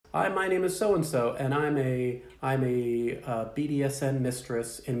Hi, my name is so and so, and I'm a BDSM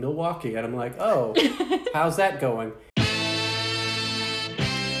mistress in Milwaukee, and I'm like, oh, how's that going?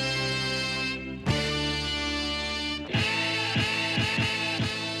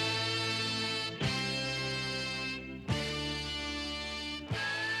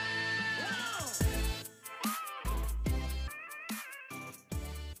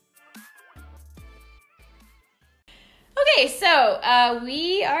 Okay, so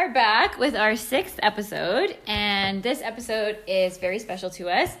we are back with our 6th episode, and this episode is very special to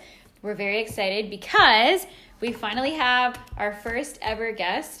us. We're very excited because we finally have our first ever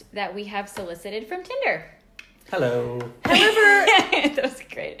guest that we have solicited from Tinder. Hello. However, That was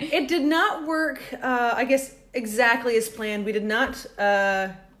great. it did not work, I guess, exactly as planned. We did not,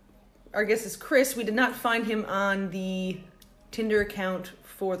 our guest is Chris. We did not find him on the Tinder account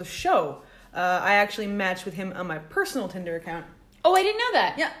for the show. I actually matched with him on my personal Tinder account. Oh, I didn't know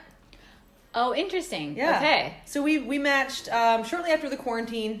that. Yeah. Oh, interesting. Yeah. Okay. So we matched shortly after the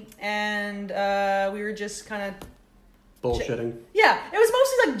quarantine, and we were just kind of... Bullshitting. Yeah, it was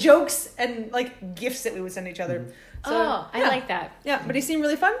mostly like jokes and like gifts that we would send each other. So, I like that. Yeah, but he seemed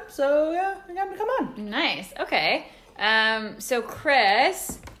really fun, so yeah, I got him to come on. Nice. Okay. So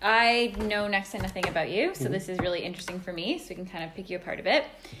Chris, I know next to nothing about you, so this is really interesting for me, so we can kind of pick you apart a bit.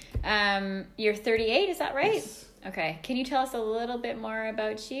 You're 38, is that right? Yes. Okay. Can you tell us a little bit more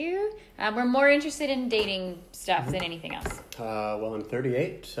about you? We're more interested in dating stuff than anything else. Well, I'm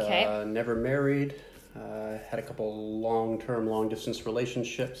 38, Okay. never married, had a couple long-term, long-distance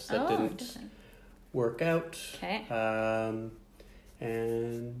relationships that didn't Different. work out. Okay.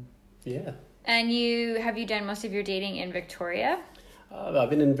 And yeah. And have you done most of your dating in Victoria? I've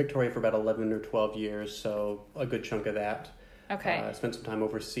been in Victoria for about 11 or 12 years, so a good chunk of that. Okay. I spent some time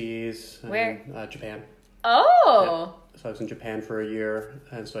overseas. Where? Japan. Oh! So I was in Japan for a year,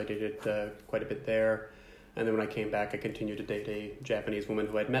 and so I dated quite a bit there. And then when I came back, I continued to date a Japanese woman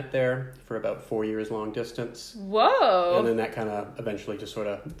who I'd met there for about 4 years long distance. Whoa! And then that kind of eventually just sort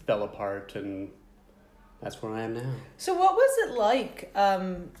of fell apart, and that's where I am now. So what was it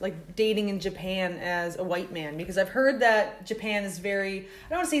like dating in Japan as a white man? Because I've heard that Japan is very, I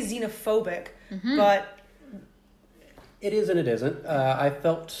don't want to say xenophobic, but... It is and it isn't.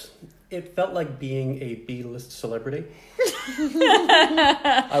 It felt like being a B-list celebrity.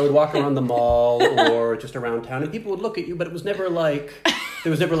 I would walk around the mall or just around town, and people would look at you, but it was never like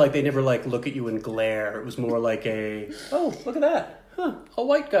they never look at you and glare. It was more like oh, look at that, a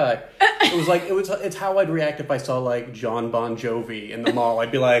white guy. It's how I'd react if I saw like John Bon Jovi in the mall.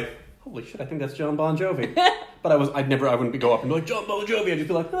 I'd be like, holy shit, I think that's John Bon Jovi. But I wouldn't go up and be like, John Bon Jovi. I'd just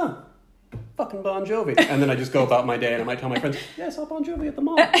be like, fucking Bon Jovi. And then I just go about my day, and I might tell my friends, yeah, I saw Bon Jovi at the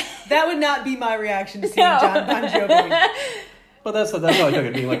mall. That would not be my reaction to seeing John Bon Jovi. But that's how I took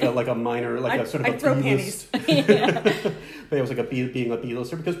it, being like a minor, a sort of I'd throw panties. But it was like being a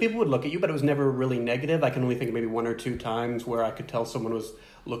B-lister, because people would look at you, but it was never really negative. I can only think of maybe 1 or 2 times where I could tell someone was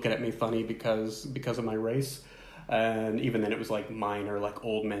looking at me funny because of my race. And even then it was like minor, like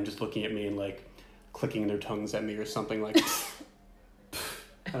old men just looking at me and like clicking their tongues at me or something like,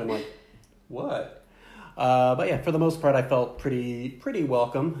 and I'm like, what? But yeah, for the most part, I felt pretty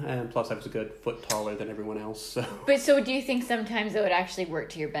welcome, and plus I was a good foot taller than everyone else. So. But so do you think sometimes it would actually work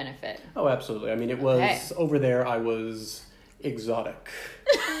to your benefit? Oh, absolutely. I mean, it was Okay. over there. I was exotic.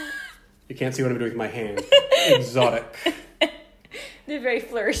 You can't see what I'm doing with my hand. Exotic, They're very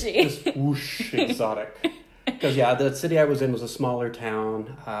flourishy. just whoosh, exotic. Because yeah, the city I was in was a smaller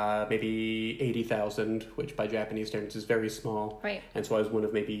town, maybe 80,000, which by Japanese standards is very small. Right. And so I was one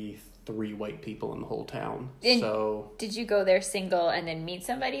of maybe 3 white people in the whole town. And- So Did you go there single and then meet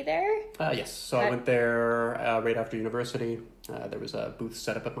somebody there? yes, so I went there right after university. There was a booth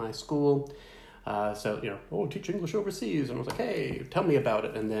set up at my school. So teach English overseas, and I was like, hey, tell me about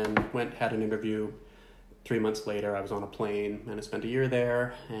it. And then had an interview. 3 months later, I was on a plane, and I spent a year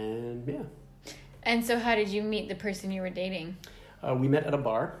there, and yeah. And so how did you meet the person you were dating? We met at a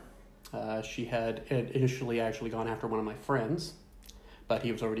bar. She had initially actually gone after one of my friends, but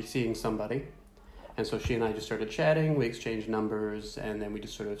he was already seeing somebody. And so she and I just started chatting, we exchanged numbers, and then we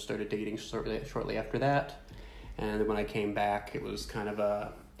just sort of started dating shortly after that. And then when I came back, it was kind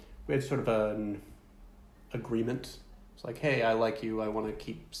of we had sort of an agreement. It's like, hey, I like you, I want to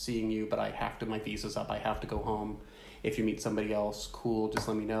keep seeing you, but my visa's up, I have to go home. If you meet somebody else, cool, just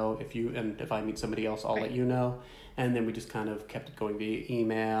let me know. If I meet somebody else, I'll let you know. And then we just kind of kept it going via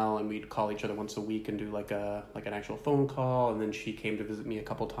email, and we'd call each other once a week and do like an actual phone call. And then she came to visit me a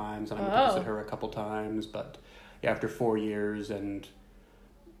couple times, and I went to visit her a couple times. But yeah, after 4 years and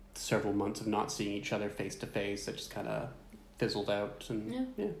several months of not seeing each other face to face, it just kind of fizzled out, and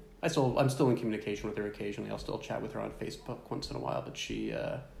I'm still in communication with her occasionally. I'll still chat with her on Facebook once in a while, but she's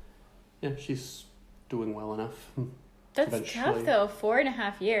doing well enough. That's eventually. tough though.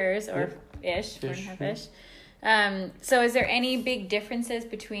 4.5 years or ish, 4.5 ish. So is there any big differences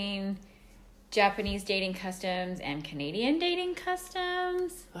between Japanese dating customs and Canadian dating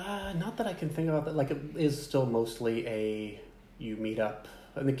customs? Not that I can think about that. Like, it is still mostly you meet up.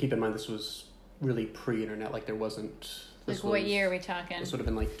 I think, keep in mind, this was really pre-internet. Like, there wasn't... What year are we talking? This would have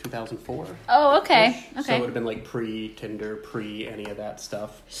been like 2004. Oh, okay. So it would have been like pre-Tinder, pre-any of that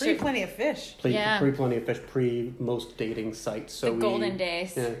stuff. Plenty of fish. Pre-Plenty of Fish, pre-most dating sites. So golden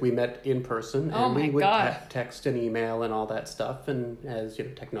days. Yeah, we met in person, and we would text and email and all that stuff. And as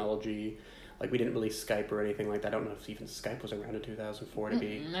technology, like, we didn't really Skype or anything like that. I don't know if even Skype was around in 2004 to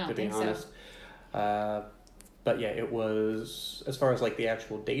be honest. So. But yeah, it was, as far as like the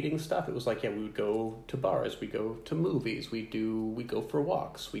actual dating stuff, it was like, we would go to bars, we go to movies, we go for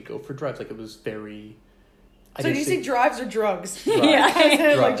walks, we go for drugs. Like, it was very... So do you say drives or drugs? Drugs.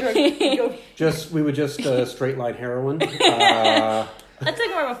 Yeah. Like drugs. We would just straight line heroin. That's like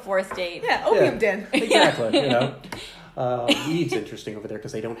more of a fourth date. Yeah, opium den. Exactly, Weed's interesting over there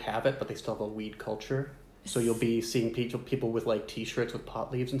because they don't have it, but they still have a weed culture. So you'll be seeing people with like T-shirts with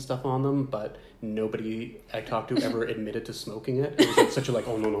pot leaves and stuff on them, but nobody I talked to ever admitted to smoking it. It was like such a like,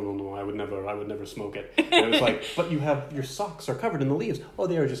 oh no, I would never smoke it. And it was like, but your socks are covered in the leaves. Oh,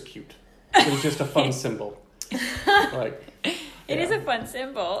 they are just cute. It was just a fun symbol. Like, it is a fun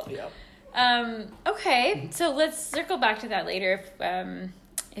symbol. Yeah. Okay, so let's circle back to that later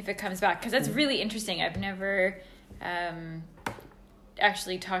if it comes back, because that's really interesting. I've never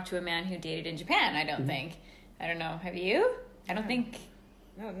actually talked to a man who dated in Japan, I don't think. I don't know. Have you? I don't think...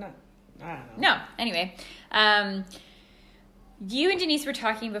 No, I don't know. No. Anyway. You and Denise were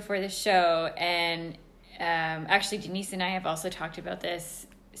talking before the show, and actually Denise and I have also talked about this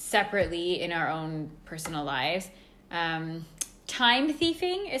separately in our own personal lives. Time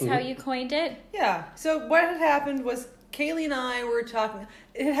thieving is how you coined it. Yeah. So what had happened was Kaylee and I were talking...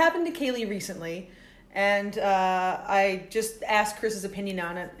 It had happened to Kaylee recently. And I just asked Chris's opinion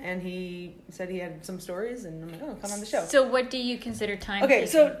on it, and he said he had some stories, and I'm like, oh, come on the show. So what do you consider time Okay,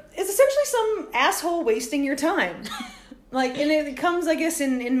 thieving? so it's essentially some asshole wasting your time. Like, and it comes, I guess,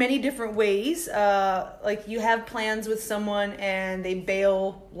 in many different ways. Like, you have plans with someone, and they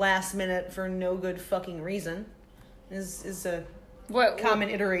bail last minute for no good fucking reason. Is a common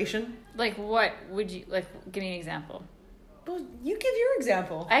iteration. Like, what would you... Like, give me an example. Well, you give your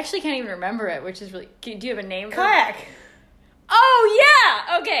example. I actually can't even remember it, which is really... Do you have a name? Kayak. Oh,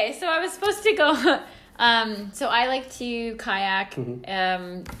 yeah! Okay, so I was supposed to go... so I like to kayak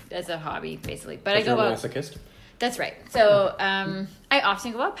as a hobby, basically. But I go you're a out... masochist? That's right. So I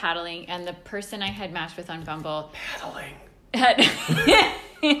often go out paddling, and the person I had matched with on Bumble... Paddling.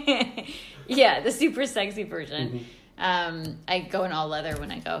 Yeah, the super sexy version. I go in all leather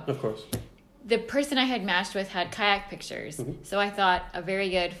when I go. Of course. The person I had matched with had kayak pictures. So I thought a very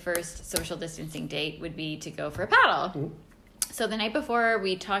good first social distancing date would be to go for a paddle. So the night before,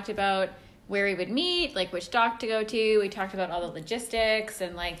 we talked about where we would meet, like which dock to go to. We talked about all the logistics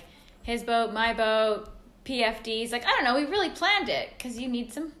and like his boat, my boat, PFDs. Like, I don't know, we really planned it because you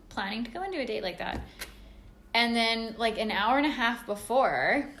need some planning to go into a date like that. And then like an hour and a half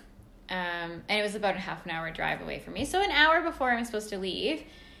before, and it was about a half an hour drive away from me. So an hour before I'm supposed to leave,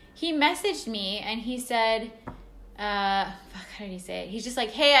 he messaged me and he said, how did he say it? He's just like,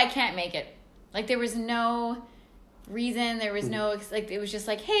 hey, I can't make it. Like, there was no reason. There was no, like, it was just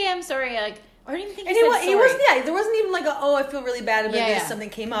like, hey, I'm sorry. Like, I don't even think he said sorry. There wasn't even like I feel really bad about this. Something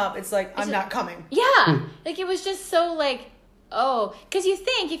came up. It's like, I'm not coming. Yeah. Like, it was just so like, oh, because you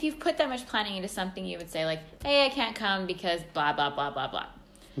think if you've put that much planning into something, you would say like, hey, I can't come because blah, blah, blah, blah, blah.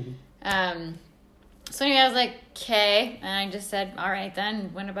 So anyway, I was like, okay. And I just said, all right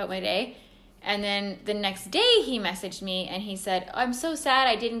then, went about my day. And then the next day he messaged me and he said, I'm so sad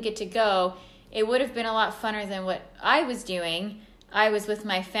I didn't get to go. It would have been a lot funner than what I was doing. I was with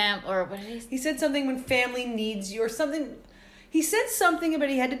my or what did he say? He said something when family needs you or something. He said something about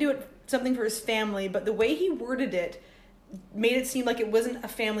he had to do something for his family, but the way he worded it made it seem like it wasn't a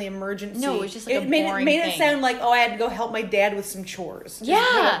family emergency. No, it was just like made it sound like, I had to go help my dad with some chores.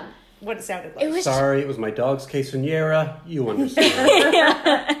 Yeah. What it sounded like. Sorry, it was my dog's quinceañera. You understand.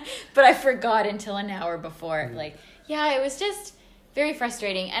 Yeah. But I forgot until an hour before. Like, yeah, it was just very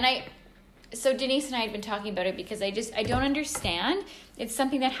frustrating. And so Denise and I had been talking about it because I don't understand. It's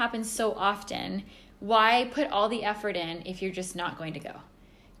something that happens so often. Why put all the effort in if you're just not going to go?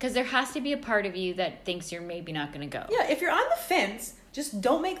 Because there has to be a part of you that thinks you're maybe not going to go. Yeah, if you're on the fence, just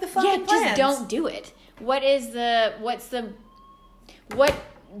don't make the fucking plans. Just don't do it. What's the what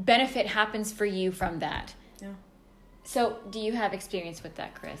benefit happens for you from that? Yeah. So, do you have experience with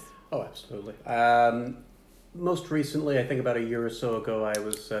that, Chris? Oh, absolutely. Most recently, I think about a year or so ago, I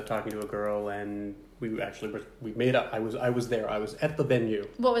was talking to a girl, and we made up. I was there. I was at the venue.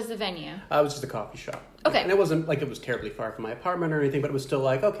 What was the venue? It was just a coffee shop. Okay. And it wasn't like it was terribly far from my apartment or anything, but it was still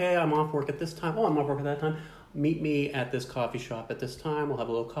like, okay, I'm off work at this time. Oh, I'm off work at that time. Meet me at this coffee shop at this time. We'll have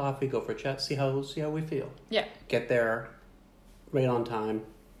a little coffee, go for a chat, see how we feel. Yeah. Get there right on time,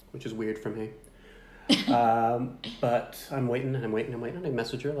 which is weird for me. But I'm waiting, and I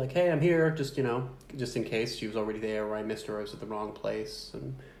message her like, hey, I'm here, just in case she was already there, or I missed her, or I was at the wrong place,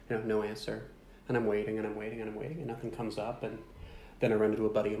 and no answer. And I'm waiting, and nothing comes up. And then I run into a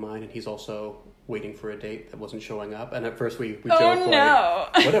buddy of mine, and he's also waiting for a date that wasn't showing up. And at first we joked, no.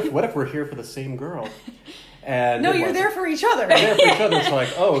 like, what if we're here for the same girl? And No, you're there for each other. We're there for each other. It's like,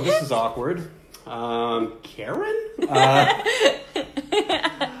 oh, this is awkward. Karen?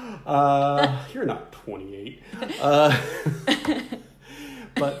 You're not 28.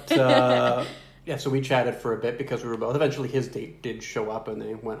 Yeah, so we chatted for a bit because we were both. Eventually his date did show up and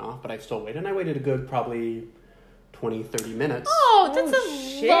they went off, but I still waited. And I waited a good probably 20, 30 minutes. Oh, that's Oh,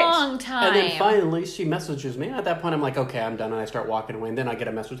 a shit. long time. And then finally she messages me. And at that point I'm like, okay, I'm done. And I start walking away. And then I get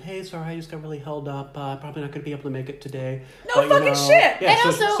a message, hey, sorry, I just got really held up. Probably not going to be able to make it today. No fucking shit. Yeah,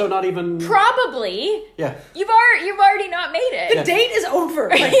 And so, also, so not even... Probably. Yeah. You've already not made it. The date is over.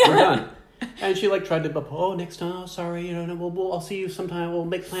 Like, We're done. And she tried to, next time, oh, sorry, I'll see you sometime. We'll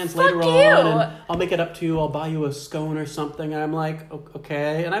make plans Fuck later you. on. And I'll make it up to you. I'll buy you a scone or something. And I'm like,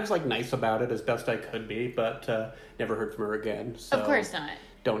 okay. And I was nice about it as best I could be, but never heard from her again. So Of course not.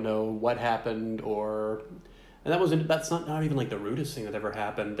 Don't know what happened and that's not even the rudest thing that ever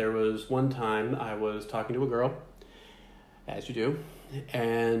happened. There was one time I was talking to a girl, as you do,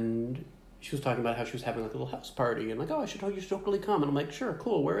 and she was talking about how she was having a little house party and you should totally come. And I'm like, sure,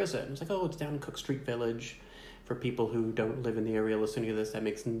 cool, where is it? And it's like, it's down in Cook Street Village. For people who don't live in the area listening to this, that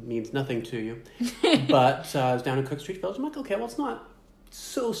means nothing to you. But I was down in Cook Street Village. I'm like, okay, well, it's not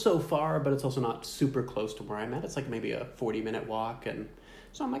so far, but it's also not super close to where I'm at. It's maybe a 40-minute walk. And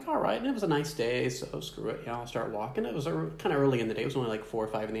so I'm like, all right. And it was a nice day, so screw it. I'll start walking. It was kind of early in the day. It was only 4 or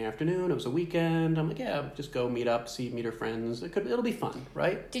 5 in the afternoon. It was a weekend. I'm like, yeah, just go meet her friends. It'll be fun,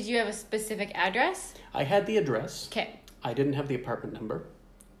 right? Did you have a specific address? I had the address. Okay. I didn't have the apartment number.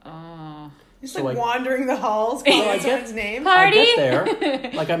 Oh. just So wandering the halls, I calling get- someone's name. Party? I get there.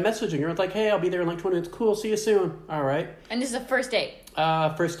 I'm messaging her. It's like, hey, I'll be there in 20 minutes. Cool, see you soon. All right. And this is a first date.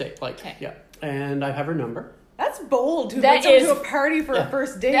 First date. Okay. Yeah. And I have her number. That's bold to That invite someone is- to a party for Yeah. a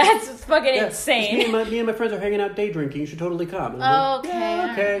first date. That's fucking Yeah, insane. Me and my friends are hanging out day drinking. You should totally come. And I'm like, Okay.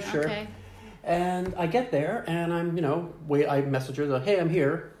 yeah, okay, alright, sure. Okay. And I get there, and I'm, I message her, hey, I'm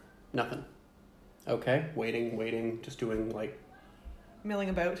here. Nothing. Okay, waiting, just doing, Milling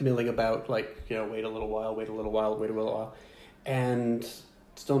about. milling about, wait a little while. And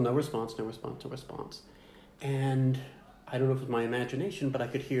still no response. And I don't know if it was my imagination, but I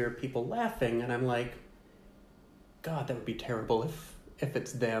could hear people laughing, and I'm like, God, that would be terrible if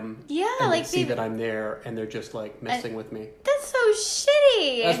it's them. Yeah, and they see that I'm there, and they're just, messing with me. That's so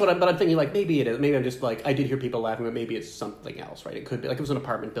shitty. That's what I'm thinking, maybe it is. Maybe I'm just I did hear people laughing, but maybe it's something else, right? It could be, it was an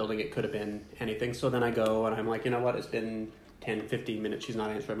apartment building, it could have been anything. So then I go, and I'm like, you know what, it's been 10, 15 minutes, she's not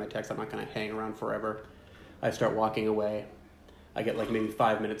answering my text, I'm not going to hang around forever. I start walking away. I get maybe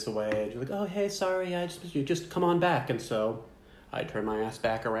 5 minutes away, and she's like, oh, hey, sorry, I just come on back. And so I turn my ass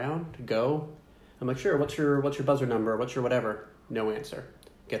back around, go. I'm like, sure, what's your buzzer number, what's your whatever? No answer.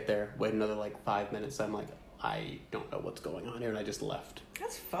 Get there, wait another 5 minutes, I'm like, I don't know what's going on here, and I just left.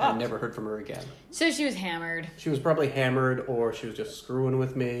 That's I fucked. never heard from her again. So she was hammered. She was probably hammered, or she was just screwing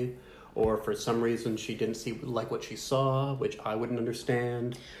with me, or for some reason she didn't see what she saw, which I wouldn't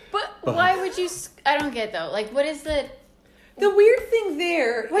understand. But why would you... I don't get, though. What is the... The weird thing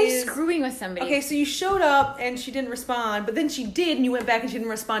there Why are you is... screwing with somebody? Okay, so you showed up and she didn't respond, but then she did and you went back and she didn't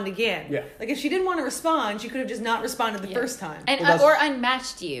respond again. Yeah. If she didn't want to respond, she could have just not responded the first time. And, Well, that's- or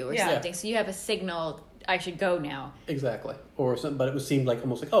unmatched you or Yeah. something. So you have a signal, I should go now. Exactly. Or something, but it seemed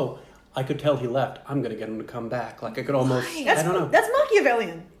almost oh, I could tell he left. I'm going to get him to come back. I could almost... That's, I don't know. That's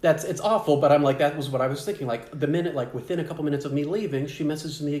Machiavellian. It's awful, but I'm that was what I was thinking. The minute, within a couple minutes of me leaving, she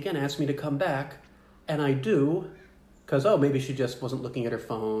messages me again, asks me to come back, and I do, because, maybe she just wasn't looking at her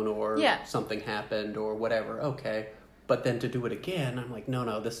phone, or something happened, or whatever, okay. But then to do it again, I'm like,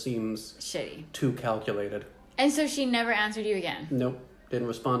 no, this seems... Shitty. too calculated. And so she never answered you again? Nope. Didn't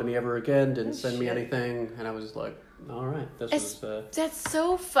respond to me ever again, didn't send me shit. anything, and I was like, all right, this was... That's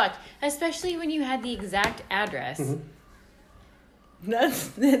so fucked. Especially when you had the exact address. Mhm.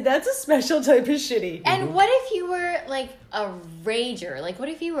 That's a special type of shitty. And what if you were like a rager? Like, what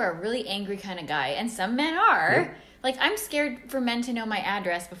if you were a really angry kind of guy? And some men are. Yeah. Like, I'm scared for men to know my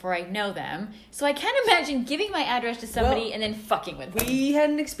address before I know them. So I can't imagine giving my address to somebody Well, and then fucking with them. We had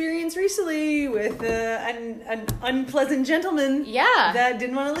an experience recently with an unpleasant gentleman Yeah. that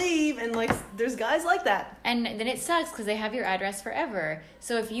didn't want to leave, and like there's guys like that. And then it sucks because they have your address forever.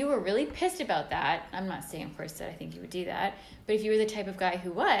 So if you were really pissed about that, I'm not saying, of course, that I think you would do that, but if you were the type of guy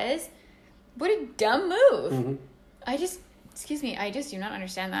who was, what a dumb move. Mm-hmm. I just do not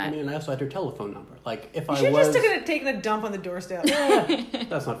understand that. I mean, I also had her telephone number. Like, if You I should was... just taken a dump on the doorstep.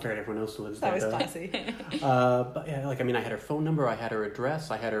 That's not fair to everyone else who lives That there. was though. classy. But yeah, like, I mean, I had her phone number, I had her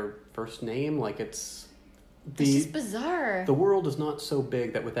address, I had her first name. Like, It's just bizarre. The world is not so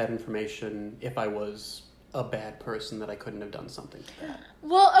big that with that information, if I was a bad person, that I couldn't have done something bad.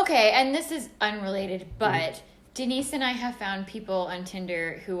 Well, okay, and this is unrelated, but Denise and I have found people on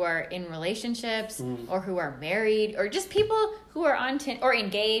Tinder who are in relationships or who are married or just people who are on Tinder or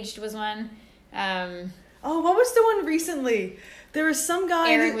engaged was one. Oh, what was the one recently? There was some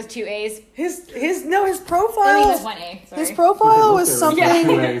guy. Aaron with 2 A's. His Oh, profile. he has 1 A. Sorry. His profile was Yeah. something.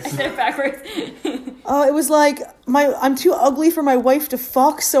 I said it backwards. Oh, it was like I'm too ugly for my wife to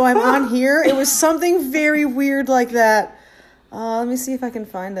fuck, so I'm on here. It was something very weird like that. Let me see if I can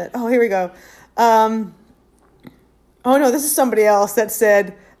find it. Oh, here we go. Oh no, this is somebody else that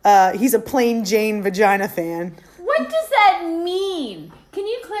said he's a plain Jane vagina fan. What does that mean? Can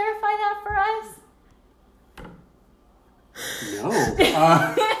you clarify that for us? No.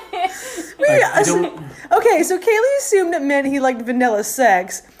 Wait, I don't... Okay, so Kaylee assumed it meant he liked vanilla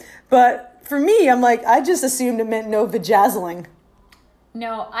sex, but for me, I'm like, I just assumed it meant no vajazzling.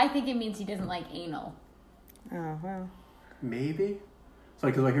 No, I think it means he doesn't like anal. Oh, well. Maybe? So,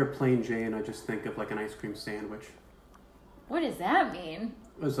 like, 'cause I hear plain Jane, I just think of, like, an ice cream sandwich. What does that mean?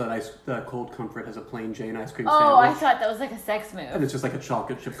 It was that Cold Comfort has a plain Jane ice cream Oh, I sandwich. thought that was like a sex And move. it's just like a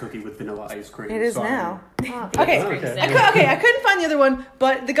chocolate chip cookie with vanilla ice cream. It is Sorry. now. Ice Okay, cream Okay. sandwich. I couldn't find the other one,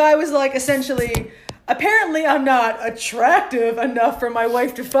 but the guy was like, essentially, apparently I'm not attractive enough for my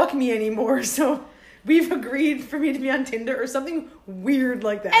wife to fuck me anymore, so we've agreed for me to be on Tinder or something weird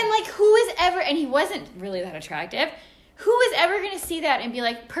like that. And like, who is ever, and he wasn't really that attractive, who is ever going to see that and be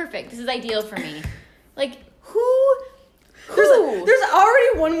like, perfect, this is ideal for me? Like, who? There's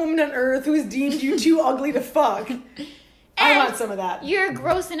already one woman on earth who has deemed you too ugly to fuck. I And want some of that. You're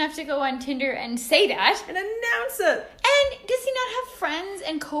gross enough to go on Tinder and say that. And announce it. And does he not have friends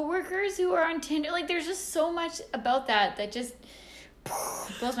and coworkers who are on Tinder? Like, there's just so much about that just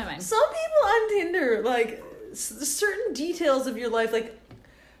blows my mind. Some people on Tinder, like, certain details of your life, like,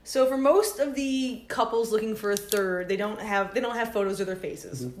 so for most of the couples looking for a third, they don't have photos of their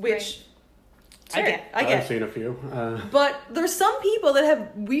faces, which Sure. I I've get. seen a few. But there's some people that have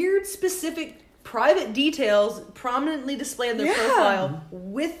weird, specific, private details prominently displayed on their profile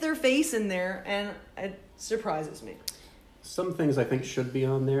with their face in there, and it surprises me. Some things I think should be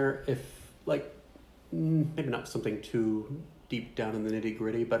on there if, like, maybe not something too deep down in the nitty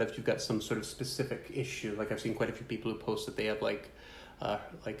gritty, but if you've got some sort of specific issue, like I've seen quite a few people who post that they have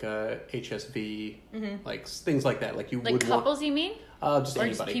HSV, like things like that. Like you Like would couples, want, you mean? just Or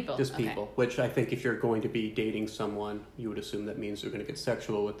just anybody, people? just Okay. people. Which I think if you're going to be dating someone, you would assume that means you're going to get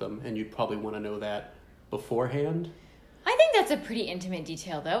sexual with them, and you'd probably want to know that beforehand. I think that's a pretty intimate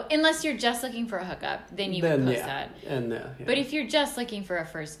detail, though. Unless you're just looking for a hookup, then you would post that. And yeah. But if you're just looking for a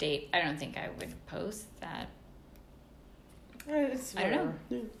first date, I don't think I would post that. It's I don't know.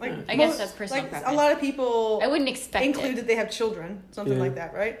 Yeah. Like, I guess that's personal like preference. a lot of people I wouldn't expect include it. that they have children, something Yeah. like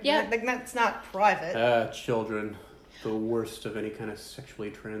that, right? Yeah. Like that's not private. Children, the worst of any kind of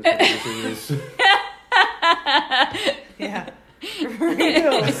sexually transmitted disease. Yeah.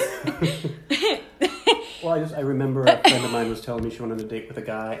 Ridiculous. Well, I remember a friend of mine was telling me she went on a date with a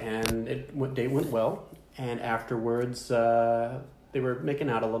guy, and date went well. And afterwards, they were making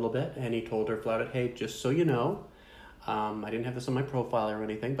out a little bit, and he told her flat out, "Hey, just so you know, I didn't have this on my profile or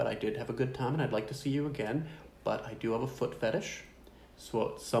anything, but I did have a good time, and I'd like to see you again. But I do have a foot fetish,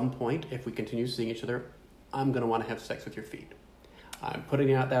 so at some point, if we continue seeing each other, I'm gonna want to have sex with your feet. I'm putting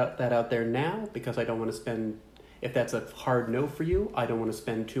that out there now because I don't want to spend. If that's a hard no for you, I don't want to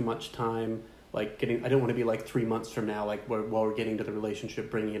spend too much time." I don't want to be like 3 months from now, like while we're getting to the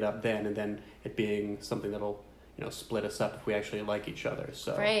relationship, bringing it up then, and then it being something that'll, split us up if we actually like each other.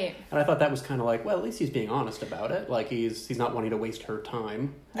 So, Right. And I thought that was kind of like, well, at least he's being honest about it. Like he's not wanting to waste her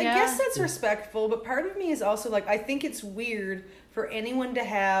time. I Yeah. guess that's respectful, but part of me is also like, I think it's weird for anyone to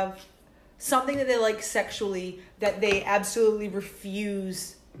have something that they like sexually that they absolutely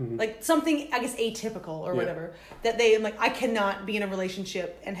refuse Like something, I guess, atypical or whatever. That they, like, I cannot be in a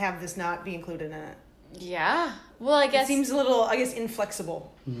relationship and have this not be included in it. Yeah. Well, I guess... It seems a little, I guess,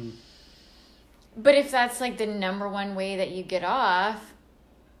 inflexible. But if that's, like, the number one way that you get off...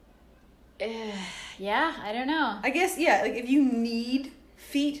 yeah, I don't know. I guess, yeah, like, if you need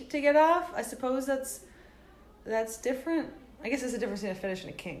feet to get off, I suppose that's different. I guess there's a difference between a fetish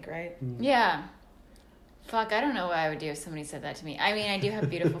and a kink, right? Yeah. Fuck, I don't know what I would do if somebody said that to me. I mean, I do have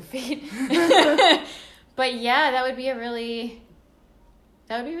beautiful feet. But yeah, that would be really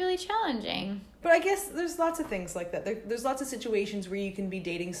challenging. But I guess there's lots of things like that. There's lots of situations where you can be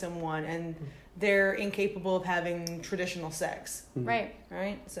dating someone and they're incapable of having traditional sex. Right.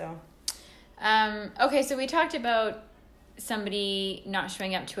 Right? So. Okay, so we talked about somebody not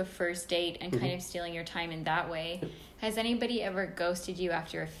showing up to a first date and kind of stealing your time in that way. Has anybody ever ghosted you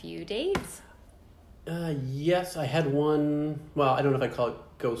after a few dates? Yes, I had one. Well, I don't know if I call it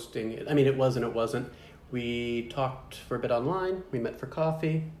ghosting. I mean, it was and it wasn't. We talked for a bit online. We met for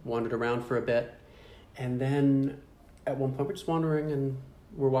coffee, wandered around for a bit. And then at one point we're just wandering and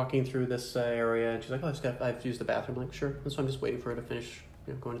we're walking through this area. And she's like, I have to use the bathroom. I'm like, sure. And so I'm just waiting for her to finish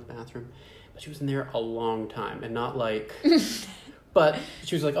going to the bathroom. But she was in there a long time and not like... But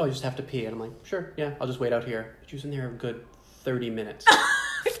she was like, oh, you just have to pee. And I'm like, sure, yeah, I'll just wait out here. She was in there a good 30 minutes.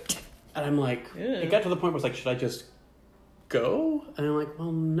 And I'm like, it got to the point where it's like, should I just go? And I'm like,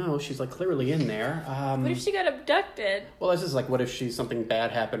 well, no, she's like clearly in there. What if she got abducted? Well, it's just like, what if something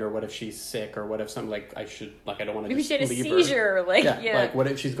bad happened, or what if she's sick, or what if something like I don't want to. Maybe just she had a leave seizure, her. like Like what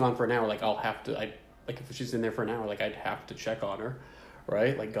if she's gone for an hour? Like if she's in there for an hour, like I'd have to check on her,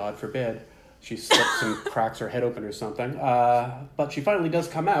 right? Like God forbid she slips and cracks her head open or something. But she finally does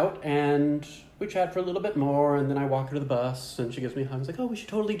come out, and we chat for a little bit more, and then I walk her to the bus, and she gives me a hug. She's like, oh, we should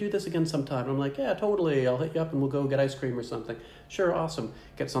totally do this again sometime. And I'm like, yeah, totally. I'll hit you up, and we'll go get ice cream or something. Sure, awesome.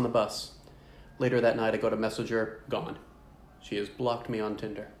 Gets on the bus. Later that night, I go to message her, gone. She has blocked me on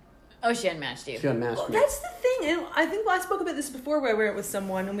Tinder. Oh, she unmatched you. She unmatched me. That's the thing, and I think I spoke about this before where I went with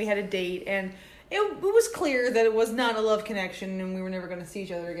someone, and we had a date, and it was clear that it was not a love connection, and we were never going to see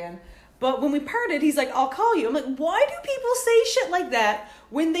each other again. But when we parted, he's like, I'll call you. I'm like, why do people say shit like that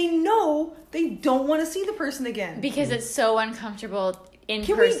when they know they don't want to see the person again? Because it's so uncomfortable in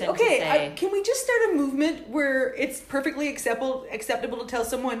person to say. Can we just start a movement where it's perfectly acceptable to tell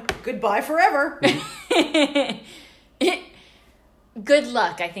someone goodbye forever? Good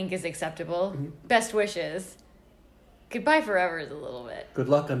luck, I think, is acceptable. Best wishes. Goodbye forever is a little bit. Good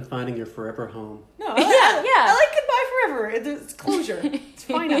luck on finding your forever home. No, Yeah. I like goodbye forever. It's closure. It's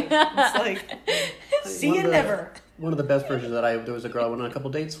finite. It's like, see you never. One of the best versions there was a girl I went on a couple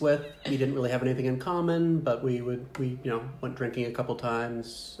dates with. We didn't really have anything in common, but we went drinking a couple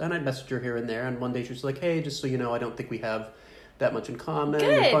times, and I'd message her here and there. And one day she was like, hey, just so you know, I don't think we have that much in common.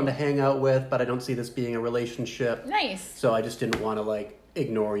 Good. You're fun to hang out with, but I don't see this being a relationship. Nice. So I just didn't want to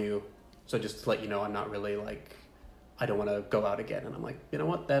ignore you. So just to let you know, I'm not really I don't want to go out again. And I'm like, you know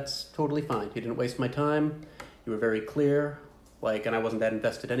what? That's totally fine. You didn't waste my time. You were very clear. And I wasn't that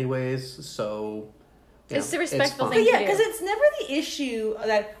invested anyways. So it's a respectful But thing yeah, to do. because it's never the issue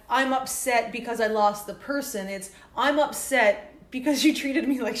that I'm upset because I lost the person. It's I'm upset because you treated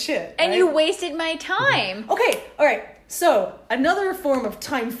me like shit. And right? you wasted my time. Okay, all right. So another form of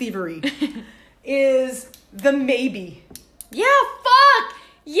time thievery is the maybe. Yeah, fuck!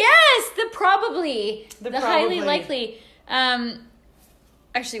 Yes! The probably. The highly probably. likely.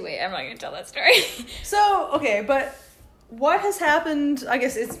 Actually, wait, I'm not going to tell that story. So, okay, but what has happened, I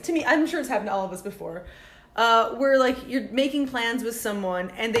guess it's, to me, I'm sure it's happened to all of us before, where, you're making plans with someone,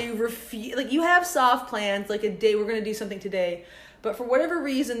 and they refuse, you have soft plans, a day, we're going to do something today, but for whatever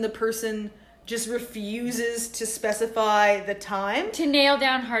reason, the person just refuses to specify the time. To nail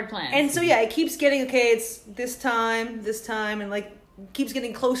down hard plans. And so, yeah, it keeps getting, okay, it's this time, and, keeps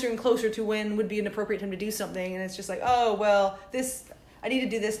getting closer and closer to when would be an appropriate time to do something, and it's just oh, well, I need to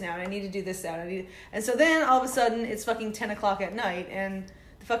do this now, and I need to do this now, and so then all of a sudden it's fucking 10 o'clock at night, and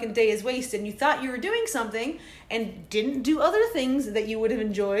the fucking day is wasted, and you thought you were doing something, and didn't do other things that you would have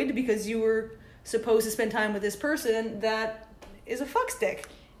enjoyed because you were supposed to spend time with this person that is a fuckstick.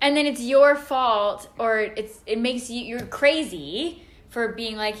 And then it's your fault, or it makes you're crazy for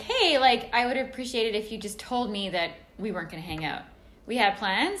being hey, I would appreciate it if you just told me that we weren't going to hang out. We had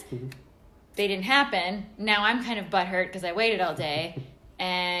plans. Mm-hmm. They didn't happen. Now I'm kind of butthurt because I waited all day.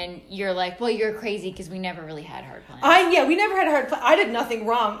 And you're well, you're crazy because we never really had hard plans. We never had a hard plan. I did nothing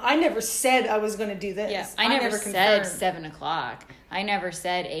wrong. I never said I was going to do this. Yeah, I never said 7 o'clock. I never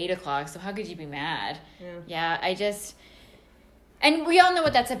said 8 o'clock. So how could you be mad? Yeah, and we all know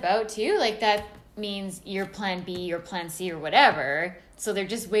what that's about too. means your plan B, your plan C, or whatever. So they're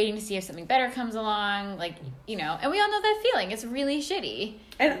just waiting to see if something better comes along. Like, you know, and we all know that feeling. It's really shitty.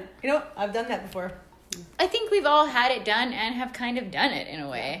 And, you know, I've done that before. I think we've all had it done and have kind of done it in a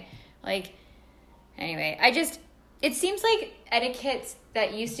way. Like, anyway, it seems like etiquettes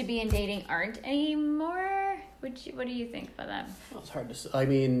that used to be in dating aren't anymore. What do you think about that? Well, it's hard to say. I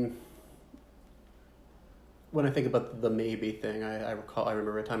mean, when I think about the maybe thing, I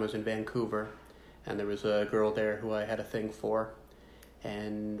remember a time I was in Vancouver, and there was a girl there who I had a thing for,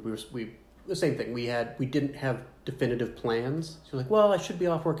 and we the same thing. We didn't have definitive plans. She was like, "Well, I should be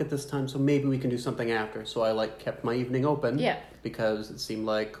off work at this time, so maybe we can do something after." So I kept my evening open. Yeah. Because it seemed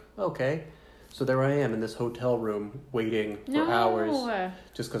like okay. So there I am in this hotel room waiting for hours,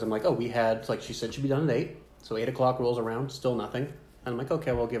 just because I'm like, oh, we had she said she'd be done at 8, so 8:00 rolls around, still nothing. And I'm like,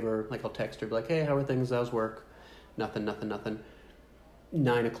 okay, well, I'll give her, I'll text her, be like, hey, how are things? How's work? Nothing. 9:00,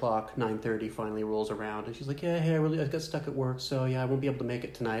 9:30 finally rolls around, and she's like, yeah, hey, I got stuck at work, so yeah, I won't be able to make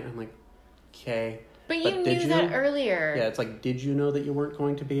it tonight. I'm like, okay. But you knew that earlier. Yeah, it's like, did you know that you weren't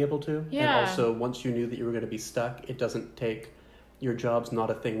going to be able to? Yeah. And also, once you knew that you were going to be stuck, it doesn't take, your job's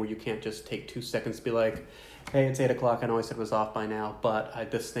not a thing where you can't just take 2 seconds to be like, hey, it's 8:00, I know I said it was off by now, but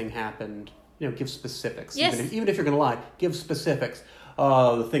this thing happened. You know, give specifics. Yes. Even if you're going to lie, give specifics.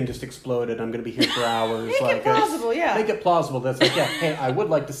 Oh, the thing just exploded. I'm going to be here for hours. Make it plausible, yeah. Make it plausible. That's like, yeah, hey, I would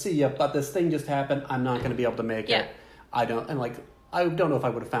like to see you, but this thing just happened. I'm not going to be able to make it. I don't know if I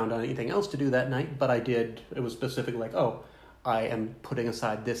would have found anything else to do that night, but I did. It was specifically like, oh, I am putting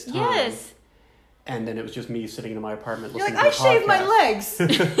aside this time. Yes. And then it was just me sitting in my apartment You're listening like, to I a shaved my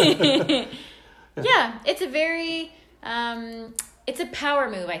podcast. legs. Yeah, it's a very, it's a power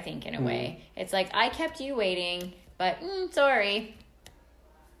move, I think, in a way. It's like, I kept you waiting, but sorry.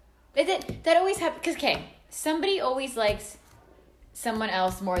 That always happens, because, okay, somebody always likes someone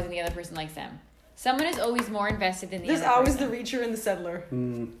else more than the other person likes them. Someone is always more invested than the There's other always person. the reacher and the settler.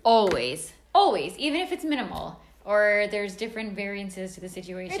 Always, even if it's minimal. Or there's different variances to the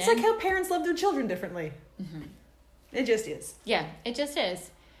situation. It's like how parents love their children differently. Mm-hmm. It just is. Yeah, it just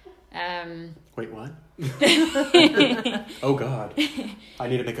is. Wait, what? Oh, God. I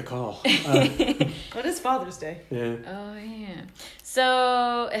need to make a call. What is Father's Day? Yeah. Oh, yeah.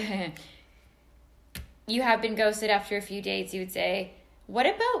 So, you have been ghosted after a few dates, you would say. What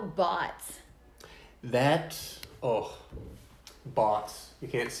about bots? Bots. You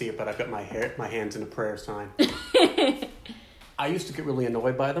can't see it, but I've got my hands in a prayer sign. I used to get really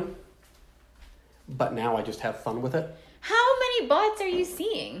annoyed by them, but now I just have fun with it. How many bots are you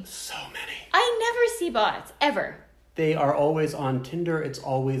seeing? So many. I never see bots, ever. They are always on Tinder. It's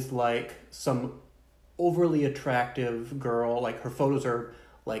always like some overly attractive girl. Like her photos are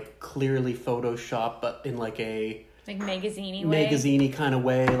like clearly photoshopped, but in like a magazine-y way. Magazine-y kind of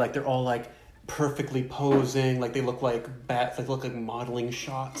way. Like they're all like perfectly posing. Like they look like bats. They look like modeling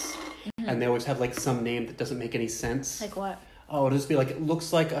shots. Mm-hmm. And they always have like some name that doesn't make any sense. Like what? Oh, it'll just be like, it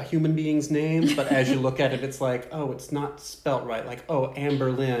looks like a human being's name, but as you look at it, it's like, oh, it's not spelt right. Like, oh,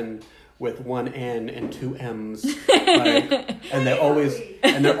 Amber Lynn with 1 N and 2 M's. And they're always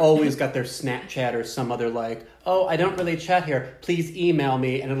got their Snapchat or some other like, oh, I don't really chat here. Please email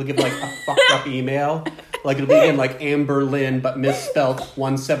me. And it'll give like a fucked up email. Like it'll be in like Amber Lynn, but misspelled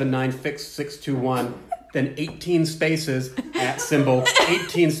 1796621. Then 18 spaces at symbol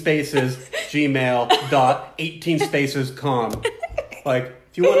 18 spaces gmail.18 spaces com. Like,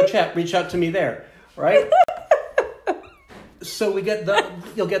 if you want to chat, reach out to me there, right? So you'll get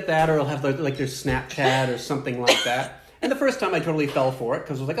that, or it'll have like their Snapchat or something like that. And the first time I totally fell for it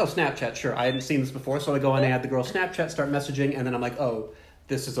because I was like, oh, Snapchat, sure. I hadn't seen this before, so I go and add the girl Snapchat, start messaging, and then I'm like, oh,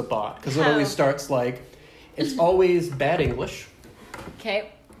 this is a bot. Because it always starts like, it's always bad English.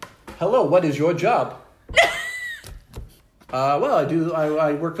 Okay. Hello, what is your job? Well,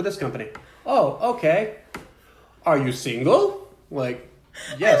 I work for this company. Oh, okay. Are you single? Like,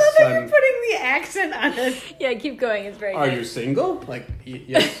 yes. I love how you're putting the accent on it. Yeah, keep going. It's very Are you single? Like,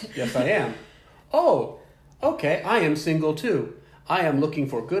 yes, I am. Oh, okay. I am single too. I am looking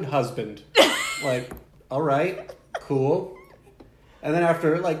for good husband. Like, all right, cool. And then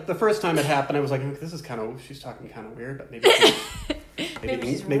after, like, the first time it happened, I was like, this is she's talking kind of weird, but maybe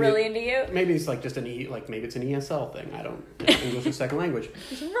she's really into you. Maybe it's like just maybe it's an ESL thing. I don't English as a second language.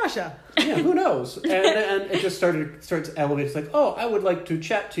 She's from Russia. Yeah, who knows? And it just starts elevating. It's like, oh, I would like to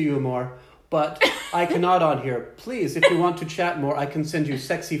chat to you more, but I cannot on here. Please, if you want to chat more, I can send you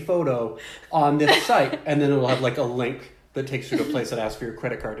sexy photo on this site, and then it'll have like a link that takes you to a place that asks for your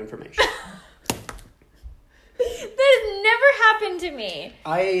credit card information. That has never happened to me.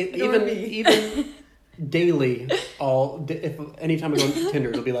 Even daily, if anytime I go on Tinder,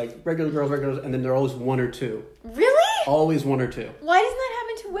 it'll be like regular girls, and then there are always one or two. Really? Always one or two. Why doesn't that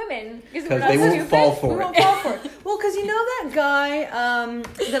happen to women? Because they won't fall for We it. won't fall for it. Well, because you know that guy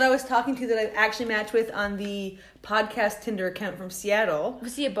that I was talking to that I actually matched with on the podcast Tinder account from Seattle.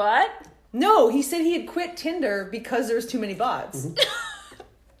 Was he a bot? No, he said he had quit Tinder because there was too many bots.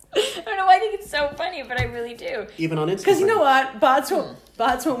 I don't know why I think it's so funny, but I really do. Even on Instagram. Because you know what? Bots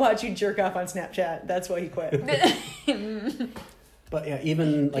won't watch you jerk off on Snapchat. That's why he quit. But yeah,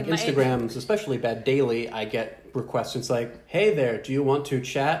 even like It might- Instagrams, especially bad daily, I get requests. It's like, hey there, do you want to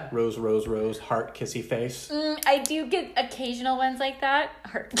chat? Rose, rose, rose, heart, kissy face. I do get occasional ones like that,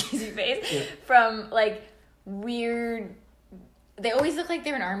 heart kissy face, Yeah. from like weird. They always look like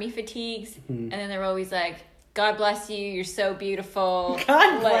they're in army fatigues, and then they're always like, "God bless you, you're so beautiful."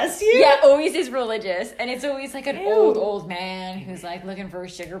 God Like- bless you? Yeah, always is religious, and it's always like an Ew. old man who's like looking for a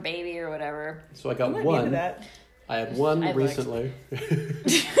sugar baby or whatever. So I I got might be into one. that. I had one I'd like to. recently.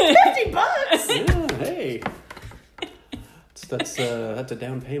 $50. Yeah, hey. That's a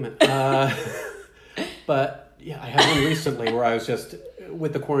down payment. But yeah, I had one recently where I was just,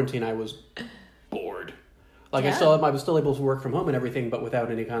 with the quarantine, I was bored. Like Yeah. I was still able to work from home and everything, but without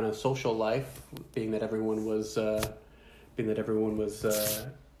any kind of social life, being that everyone was unable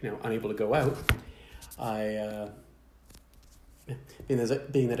to go out. Being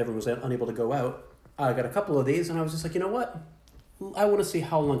that everyone was unable to go out, I got a couple of these, and I was just like, you know what? I want to see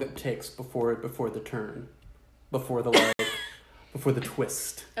how long it takes before the turn, before the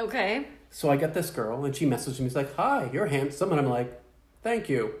twist. Okay. So I got this girl, and she messaged me. She's like, "Hi, you're handsome," and I'm like, "Thank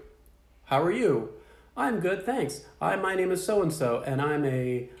you. How are you?" "I'm good, thanks. My name is so and so, and I'm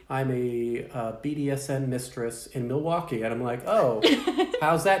a BDSM mistress in Milwaukee." And I'm like, "Oh,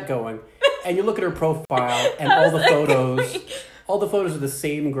 how's that going?" And you look at her profile, and all the photos are the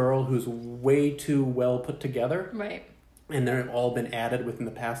same girl who's way too well put together. Right. And they've all been added within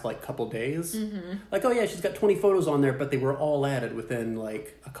the past, like, couple days. Like, oh, yeah, she's got 20 photos on there, but they were all added within,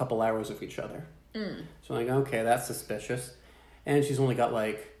 like, a couple hours of each other. So I'm like, okay, that's suspicious. And she's only got,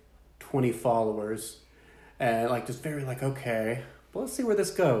 like, 20 followers. And, like, just very, like, okay, well, let's see where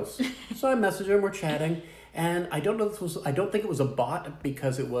this goes. So I message her, and we're chatting. And I don't think it was a bot,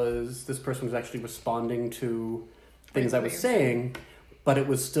 because this person was actually responding to things I was saying, but it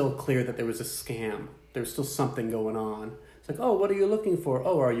was still clear that there was a scam. There's still something going on. It's like, oh, what are you looking for?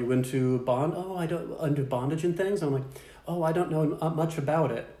 Oh, are you into into bondage and things? I'm like, oh, I don't know much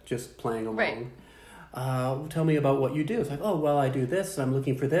about it. Just playing along. Right. Tell me about what you do. It's like, oh, well, I do this. I'm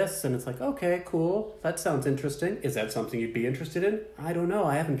looking for this. And it's like, okay, cool. That sounds interesting. Is that something you'd be interested in? I don't know.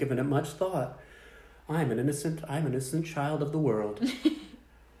 I haven't given it much thought. I'm an innocent child of the world.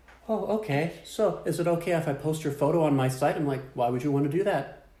 Oh, okay. So is it okay if I post your photo on my site? I'm like, why would you want to do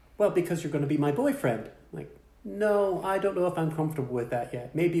that? Well, because you're going to be my boyfriend. I'm like, no, I don't know if I'm comfortable with that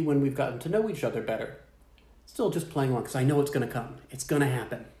yet. Maybe when we've gotten to know each other better. Still just playing along, because I know it's going to come. It's going to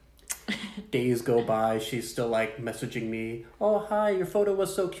happen. Days go by. She's still, like, messaging me. Oh, hi, your photo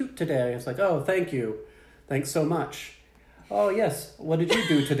was so cute today. It's like, oh, thank you. Thanks so much. Oh, yes. What did you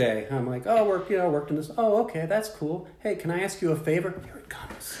do today? I'm like, oh, worked in this. Oh, okay, that's cool. Hey, can I ask you a favor? Here it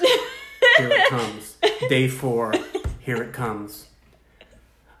comes. Here it comes. Day 4. Here it comes.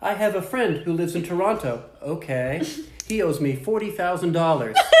 I have a friend who lives in Toronto. Okay. He owes me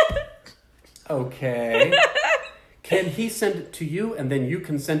 $40,000. Okay. Can he send it to you and then you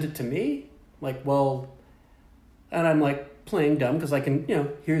can send it to me? Like, well, and I'm like playing dumb because I can,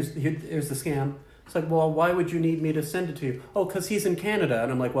 here's the scam. It's like, well, why would you need me to send it to you? Oh, because he's in Canada.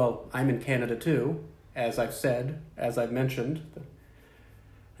 And I'm like, well, I'm in Canada too, as I've mentioned.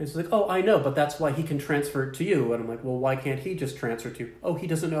 And she's like, oh, I know, but that's why he can transfer it to you. And I'm like, well, why can't he just transfer it to you? Oh, he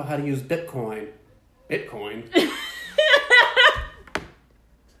doesn't know how to use Bitcoin. Bitcoin?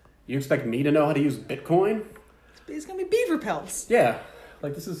 You expect me to know how to use Bitcoin? It's gonna be beaver pelts. Yeah,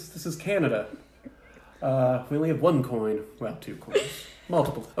 like this is Canada. We only have one coin. Well, 2 coins.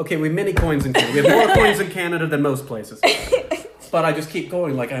 Multiple. Okay, we have many coins in Canada. We have more coins in Canada than most places. But I just keep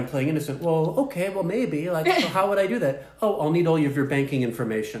going like I'm playing innocent. Well, okay, well maybe. Like, so how would I do that? Oh, I'll need all of your banking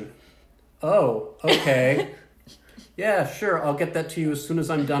information. Oh, okay. Yeah, sure, I'll get that to you as soon as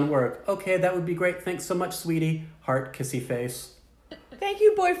I'm done work. Okay, that would be great. Thanks so much, sweetie. Heart, kissy face. Thank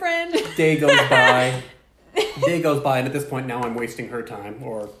you, boyfriend. Day goes by. And at this point now I'm wasting her time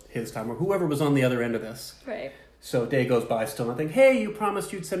or his time or whoever was on the other end of this. Right. So day goes by, still nothing. Hey, you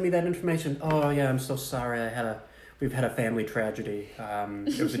promised you'd send me that information. Oh yeah, I'm so sorry. We've had a family tragedy.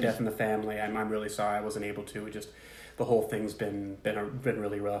 There was a death in the family. I'm really sorry I wasn't able to. The whole thing's been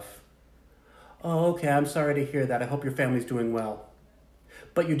really rough. Oh, okay. I'm sorry to hear that. I hope your family's doing well.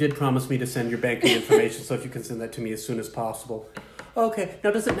 but you did promise me to send your banking information, so if you can send that to me as soon as possible. Okay,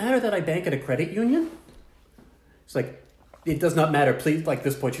 now does it matter that I bank at a credit union? It's like, it does not matter, please. Like,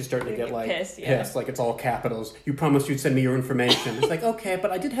 this point she's starting to get like pissed, like it's all capitals. You promised you'd send me your information. It's like, okay,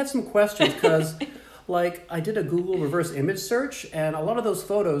 but I did have some questions because like I did a Google reverse image search and a lot of those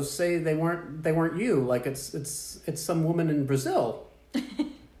photos say they weren't you. Like it's some woman in Brazil.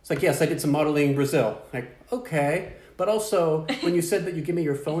 It's like, yes, I did some modeling in Brazil. Like, okay. But also, when you said that you give me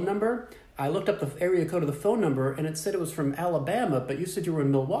your phone number, I looked up the area code of the phone number, and it said it was from Alabama, but you said you were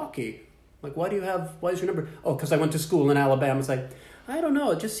in Milwaukee. Like, why is your number? Oh, because I went to school in Alabama. It's like, I don't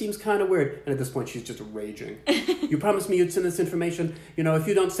know, it just seems kind of weird. And at this point, she's just raging. You promised me you'd send this information. You know, if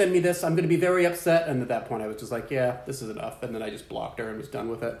you don't send me this, I'm going to be very upset. And at that point, I was just like, yeah, this is enough. And then I just blocked her and was done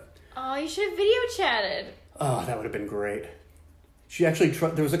with it. Oh, you should have video chatted. Oh, that would have been great. She actually,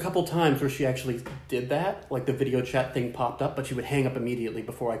 there was a couple times where she actually did that. Like the video chat thing popped up, but she would hang up immediately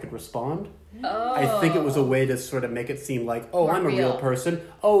before I could respond. Oh. I think it was a way to sort of make it seem like, oh, More I'm a real person.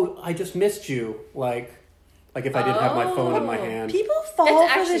 Oh, I just missed you. Like if I didn't have my phone in my hand. People fall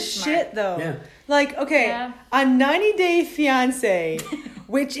That's for this smart. shit, though. Yeah. Like, okay, on 90 Day Fiancé,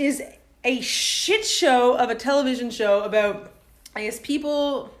 which is a shit show of a television show about, I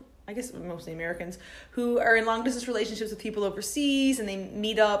guess mostly Americans, who are in long distance relationships with people overseas, and they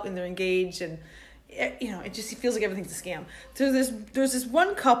meet up and they're engaged, and it just feels like everything's a scam. So there's this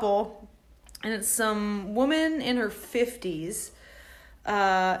one couple, and it's some woman in her 50s,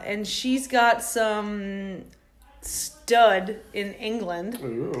 and she's got some stud in England.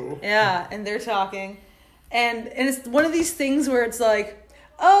 Ooh. Yeah, and they're talking, and it's one of these things where it's like,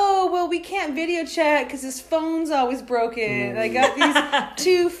 oh, well, we can't video chat because his phone's always broken. And I got these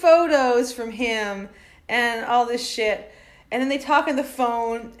 2 photos from him and all this shit. And then they talk on the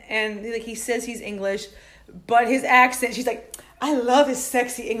phone, and like he says he's English, but his accent, she's like, I love his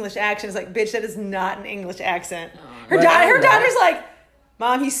sexy English accent. It's like, bitch, that is not an English accent. Her daughter's like,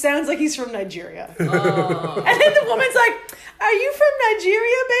 Mom, he sounds like he's from Nigeria. Oh. And then the woman's like, are you from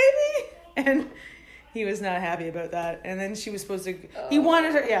Nigeria, baby? And he was not happy about that. And then she was supposed to, he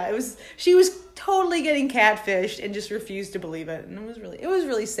wanted her, she was totally getting catfished and just refused to believe it. And it was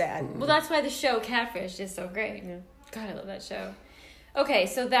really sad. Well, that's why the show Catfish is so great. Yeah. God, I love that show. Okay,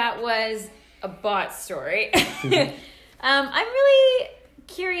 so that was a bot story. I'm really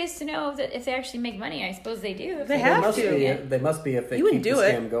curious to know if they actually make money. I suppose they do. They have to. They must be if they keep the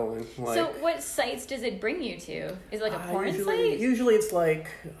scam going. Like, so what sites does it bring you to? Is it like a porn site? Usually it's like,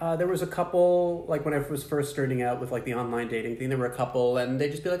 there was a couple, like when I was first starting out with like the online dating thing, there were a couple and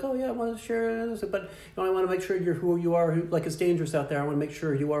they'd just be like, oh yeah, I want to share this, but I want to make sure you're who you are, like it's dangerous out there. I want to make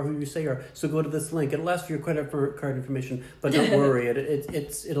sure you are who you say you are. So go to this link. It'll ask for your credit card information, but don't worry,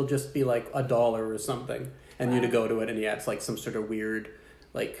 it'll just be like $1 or something. And you to go to it, and yeah, it's like some sort of weird,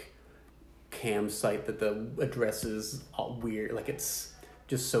 like, cam site that the address is all weird. Like, it's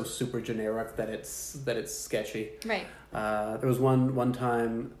just so super generic that it's sketchy. Right. There was one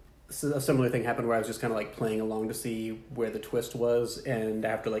time, a similar thing happened where I was just kind of like playing along to see where the twist was, and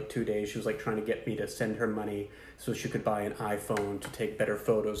after like 2 days, she was like trying to get me to send her money so she could buy an iPhone to take better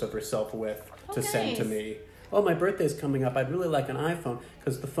photos of herself with to send to me. Oh, my birthday's coming up. I'd really like an iPhone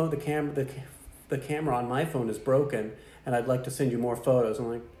because the camera on my phone is broken, and I'd like to send you more photos. I'm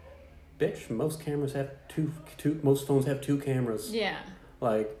like, bitch, most cameras have most phones have 2 cameras. Yeah.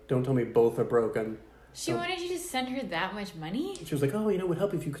 Like, don't tell me both are broken. She wanted you to send her that much money? She was like, oh, it would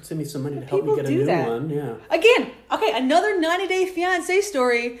help if you could send me some money to help me get a new one. Yeah. Again, okay, another 90 Day Fiancé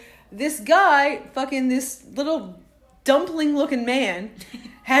story. This guy, fucking this little dumpling-looking man,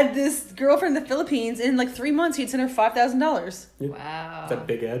 had this girl from the Philippines. In like 3 months, he'd sent her $5,000. Yeah. Wow. Is that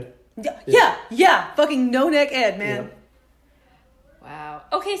Big Ed? Yeah. Fucking no-neck Ed, man. Yeah. Wow.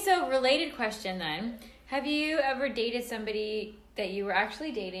 Okay, so related question then. Have you ever dated somebody that you were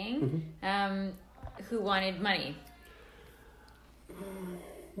actually dating who wanted money?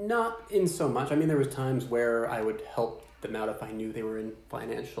 Not in so much. I mean, there was times where I would help them out if I knew they were in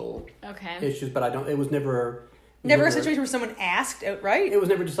financial issues, but it was never... Never a situation where someone asked outright? It was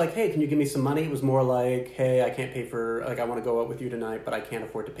never just like, hey, can you give me some money? It was more like, hey, I can't pay for, like, I want to go out with you tonight, but I can't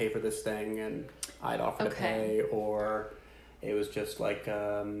afford to pay for this thing, and I'd offer to pay. Or it was just like,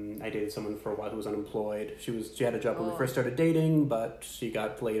 I dated someone for a while who was unemployed. She had a job when we first started dating, but she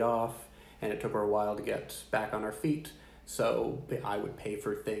got laid off, and it took her a while to get back on her feet. So I would pay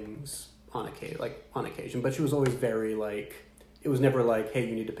for things on occasion. But she was always very, like... It was never like, hey,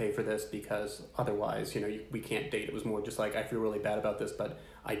 you need to pay for this because otherwise, we can't date. It was more just like, I feel really bad about this, but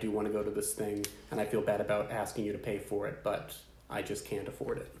I do want to go to this thing, and I feel bad about asking you to pay for it, but I just can't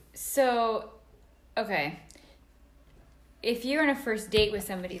afford it. So, okay. if you're on a first date with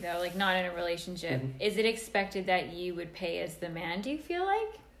somebody though, like not in a relationship, is it expected that you would pay as the man? Do you feel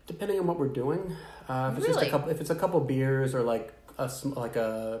like? Depending on what we're doing, if it's just if it's a couple beers or like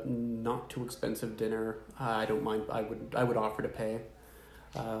a not too expensive dinner, I don't mind. I would offer to pay.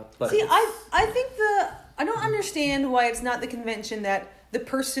 But see, I think I don't understand why it's not the convention that the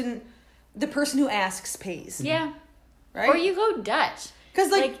person who asks pays. Yeah. Right. Or you go Dutch.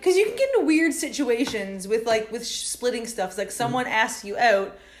 Because you can get into weird situations with splitting stuff. It's like someone asks you out,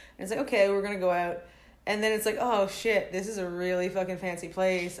 and it's like, okay, we're gonna go out, and then it's like, oh shit, this is a really fucking fancy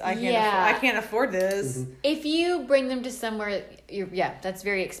place. I can't afford this. Mm-hmm. If you bring them to somewhere, that's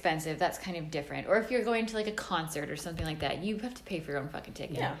very expensive. That's kind of different. Or if you're going to like a concert or something like that, you have to pay for your own fucking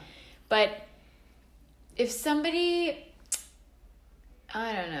ticket. Yeah. But if somebody,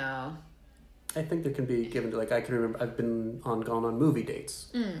 I don't know. I think there can be given to, like, I can remember I've gone on movie dates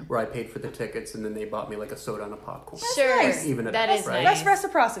where I paid for the tickets and then they bought me like a soda and a popcorn. Sure, nice. Even at that that, is right? nice. That's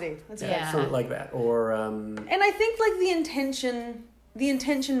reciprocity. That's Yeah. Sort of like that. Or And I think like the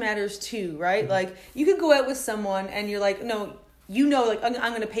intention matters too, right? Like you could go out with someone and you're like, no, like I'm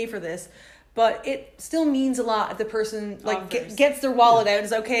going to pay for this, but it still means a lot if the person like gets their wallet out and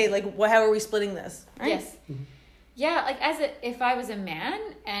is okay. Like, how are we splitting this? Right? Yes. Mm-hmm. Yeah, like if I was a man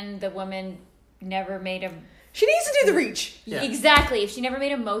and the woman never made she needs to do the reach. Yeah. Exactly. If she never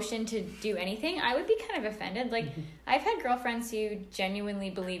made a motion to do anything, I would be kind of offended. Like, I've had girlfriends who genuinely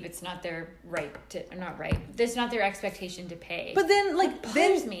believe it's not their it's not their expectation to pay. But then, like,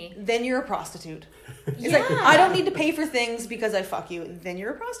 then you're a prostitute. It's like, I don't need to pay for things because I fuck you. Then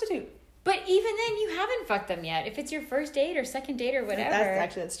you're a prostitute. But even then, you haven't fucked them yet. If it's your first date or second date or whatever.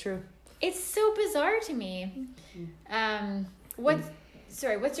 That's true. It's so bizarre to me.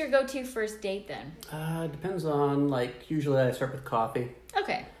 What's your go-to first date then? Depends on, like, usually I start with coffee.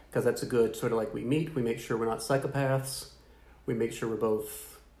 Okay. Because that's a good sort of like we meet, we make sure we're not psychopaths, we make sure we're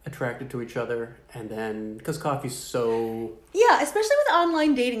both attracted to each other, and then, because coffee's so... Yeah, especially with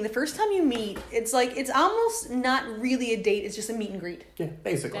online dating, the first time you meet, it's like, it's almost not really a date, it's just a meet and greet. Yeah,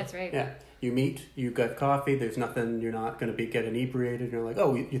 basically. That's right. Yeah. You meet, you got coffee, there's nothing, you're not going to get inebriated, and you're like,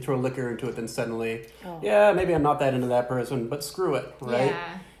 oh, you throw liquor into it, then suddenly, yeah, maybe I'm not that into that person, but screw it, right?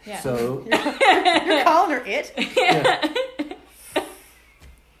 Yeah. So... You're calling her it? Yeah.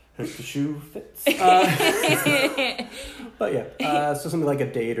 If the shoe fits. But yeah, so something like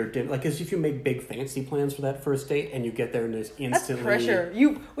a date or dinner, like, 'cause if you make big fancy plans for that first date and you get there and there's instantly... That's pressure.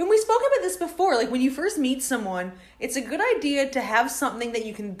 When we spoke about this before, like when you first meet someone, it's a good idea to have something that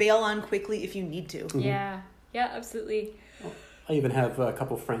you can bail on quickly if you need to. Mm-hmm. Yeah, absolutely. I even have a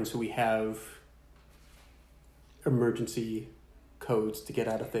couple friends who we have emergency codes to get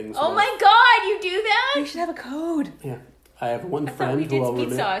out of things. Oh my god, you do that? You should have a code. Yeah. I have one I thought friend we did who I'll meat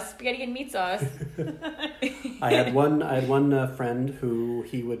remember. sauce. We gotta get meat sauce. I had one friend who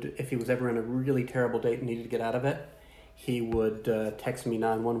he would, if he was ever in a really terrible date and needed to get out of it, he would text me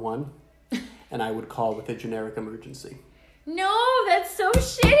 911, and I would call with a generic emergency. No, that's so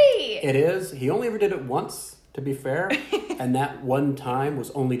shitty. It is. He only ever did it once, to be fair, and that one time was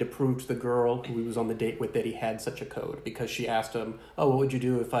only to prove to the girl who he was on the date with that he had such a code, because she asked him, "Oh, what would you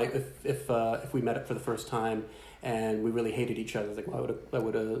do if we met up for the first time?" And we really hated each other. I was like, well, I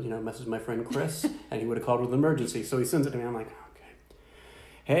would have, messaged my friend Chris, and he would have called with an emergency. So he sends it to me. I'm like, okay.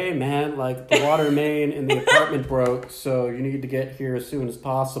 Hey, man, like, the water main in the apartment broke, so you need to get here as soon as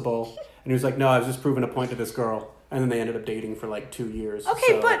possible. And he was like, no, I was just proving a point to this girl. And then they ended up dating for like 2 years.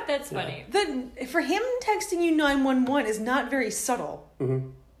 Okay, but that's funny. For him texting you 911 is not very subtle. Mm-hmm.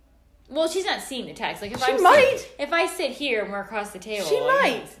 Well, she's not seeing the text. Like, if if I sit here and we're across the table, she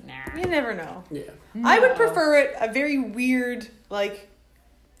might. Nah. You never know. Yeah. No. I would prefer it a very weird, like,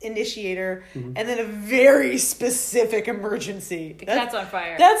 initiator, and then a very specific emergency. The cat's on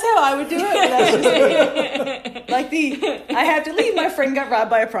fire. That's how I would do it. But that's just me. Like I have to leave. My friend got robbed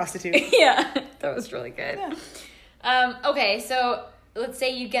by a prostitute. Yeah, that was really good. Yeah. Okay, so let's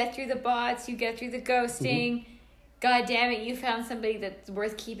say you get through the bots, you get through the ghosting. Mm-hmm. God damn it, you found somebody that's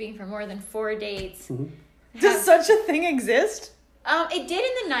worth keeping for more than 4 dates. Mm-hmm. Does such a thing exist? It did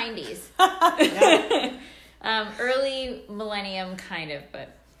in the 90s. Early millennium, kind of,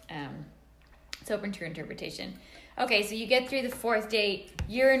 but it's open to your interpretation. Okay, so you get through the 4th date.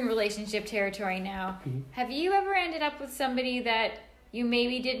 You're in relationship territory now. Mm-hmm. Have you ever ended up with somebody that you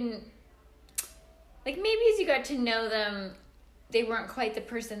maybe didn't... Like, maybe as you got to know them, they weren't quite the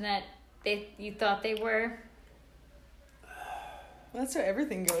person that you thought they were? Well, that's how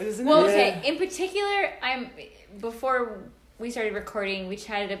everything goes, isn't it? Well, okay. In particular, before we started recording, we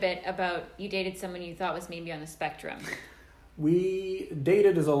chatted a bit about you dated someone you thought was maybe on the spectrum. We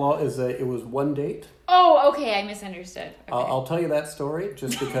dated it was one date. Oh, okay. I misunderstood. Okay. I'll tell you that story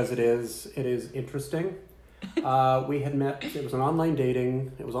just because it is interesting. We had met. It was an online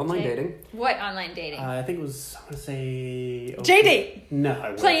dating. It was online dating. What online dating? I think it was. I want to say J-Date. No,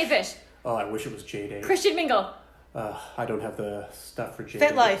 I wish. Plenty of Fish. Oh, I wish it was J-Date. Christian Mingle. I don't have the stuff for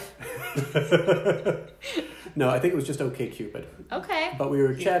J-Date. FetLife. No, I think it was just OkCupid. Okay. But we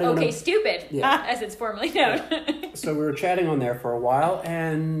were chatting. Okay, Stupid. Yeah. As it's formerly known. So we were chatting on there for a while,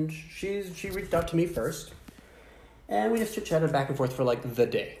 and she reached out to me first, and we just chatted back and forth for like the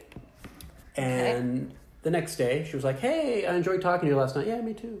day. And the next day, she was like, "Hey, I enjoyed talking to you last night." "Yeah,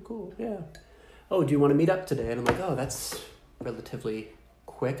 me too. Cool. Yeah." "Oh, do you want to meet up today?" And I'm like, "Oh, that's relatively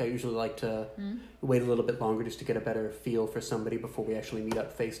quick. I usually like to wait a little bit longer just to get a better feel for somebody before we actually meet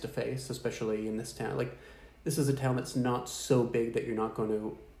up face to face, especially in this town. Like, this is a town that's not so big that you're not going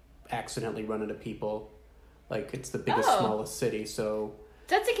to accidentally run into people. Like, it's the biggest, smallest city, so..."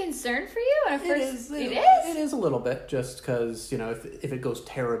 That's a concern for you? At first, It is a little bit, just because, if it goes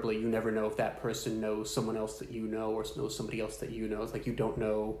terribly, you never know if that person knows someone else that you know or knows somebody else that you know. It's like you don't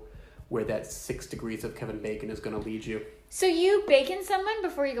know where that 6 degrees of Kevin Bacon is going to lead you. So you bacon someone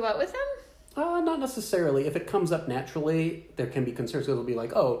before you go out with them? Not necessarily. If it comes up naturally, there can be concerns. It'll be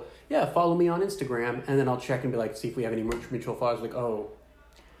like, "Oh, yeah, follow me on Instagram," and then I'll check and be like, see if we have any mutual followers. Like, "Oh."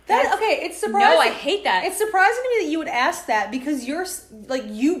 It's surprising. No, I hate that. It's surprising to me that you would ask that because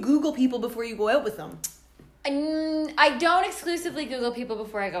you Google people before you go out with them. I don't exclusively Google people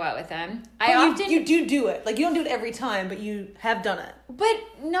before I go out with them. You do it. Like, you don't do it every time, but you have done it. But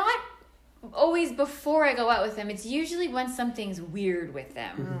not always before I go out with them. It's usually when something's weird with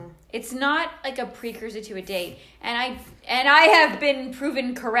them. Mm-hmm. It's not like a precursor to a date. And I have been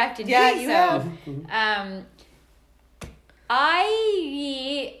proven correct in doing so. Have.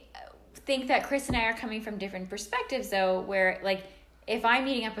 I think that Chris and I are coming from different perspectives, though, where, like, if I'm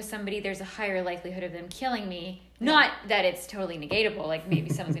meeting up with somebody, there's a higher likelihood of them killing me. Not that it's totally negatable, like maybe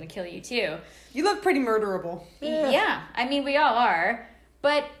someone's going to kill you, too. You look pretty murderable. Yeah. I mean, we all are.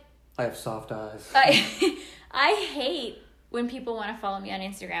 But I have soft eyes. I hate when people want to follow me on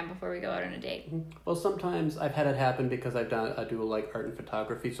Instagram before we go out on a date. Well, sometimes I've had it happen because I do like art and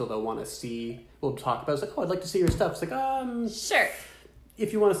photography, so they'll want to see. We'll talk about it. It's like, "Oh, I'd like to see your stuff." It's like, Sure.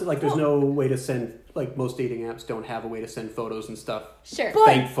 If you want to see, like, there's no way to send, like, most dating apps don't have a way to send photos and stuff. Sure.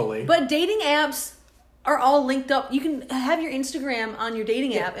 Thankfully. But dating apps are all linked up. You can have your Instagram on your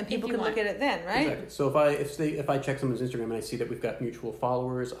dating app, and people can look at it then, right? Exactly. So if I check someone's Instagram and I see that we've got mutual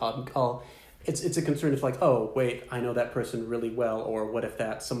followers, it's a concern. It's like, "Oh, wait, I know that person really well," or what if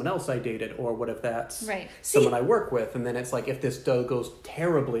that's someone else I dated, or what if that's someone I work with, and then it's like, if this goes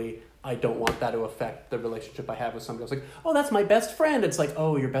terribly, I don't want that to affect the relationship I have with somebody else. Like, "Oh, that's my best friend." It's like,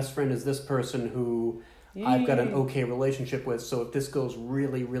 "Oh, your best friend is this person who I've got an okay relationship with, so if this goes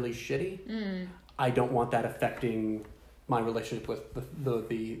really, really shitty, I don't want that affecting my relationship with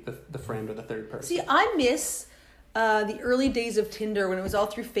the friend or the third person." See, I miss the early days of Tinder when it was all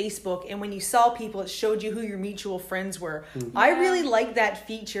through Facebook, and when you saw people, it showed you who your mutual friends were. Mm-hmm. I really like that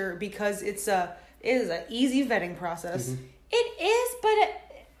feature because it is an easy vetting process. Mm-hmm. It is, but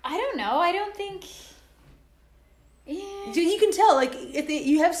I don't know. I don't think... Yeah. You can tell, like, if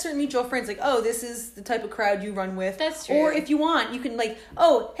you have certain mutual friends, like, "Oh, this is the type of crowd you run with." That's true. Or if you want, you can, like,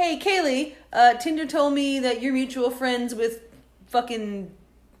 "Oh, hey, Kaylee, Tinder told me that you're mutual friends with fucking...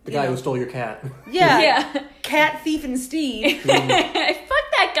 The guy who stole your cat. Yeah. Cat thief and Steve. Fuck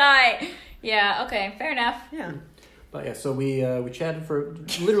that guy. Yeah, okay, fair enough. Yeah. But yeah, so we chatted for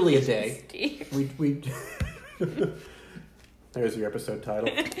literally a day. Steve. We There's your episode title.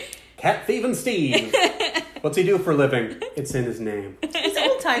 Cat Thieving Steve. What's he do for a living? It's in his name. He's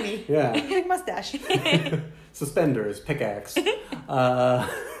old-timey. Yeah. Big mustache. Suspenders, pickaxe.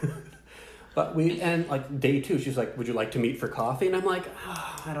 But like day 2, she's like, "Would you like to meet for coffee?" And I'm like,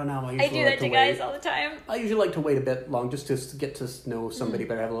 I don't know. I do that to guys all the time. I usually like to wait a bit long just to get to know somebody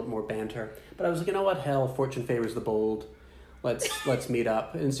better, have a little more banter. But I was like, you know what? Hell, fortune favors the bold. Let's meet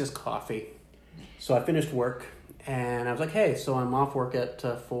up. And it's just coffee. So I finished work, and I was like, "Hey, so I'm off work at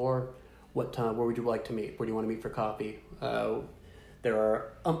 4. What time? Where would you like to meet? Where do you want to meet for coffee?" There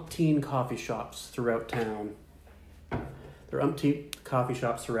are umpteen coffee shops throughout town.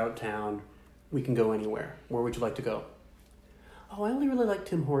 We can go anywhere. Where would you like to go? "Oh, I only really like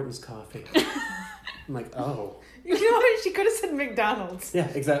Tim Hortons coffee." I'm like, "Oh." You know what? She could have said McDonald's. Yeah,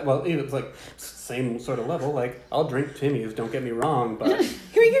 exactly. Well, it was like same sort of level. Like, I'll drink Timmy's, don't get me wrong, but... Can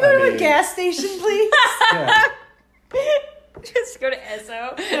we go to a gas station, please? Yeah. Just go to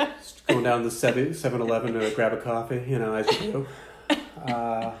Esso. Just going down to 7-Eleven to grab a coffee, as you do.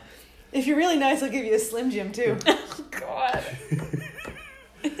 If you're really nice, I'll give you a Slim Jim too. Oh, God.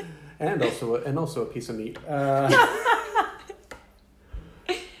 And also a piece of meat.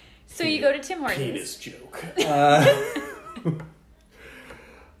 So you go to Tim Hortons. Penis joke. So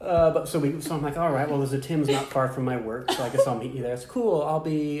I'm like, all right, well, there's a Tim's not far from my work, so I guess I'll meet you there. It's cool. I'll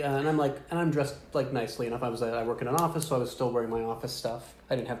be, and I'm dressed like nicely enough. I work in an office, so I was still wearing my office stuff.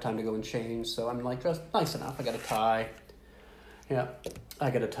 I didn't have time to go and change, so I'm like dressed nice enough. I got a tie. Yeah, I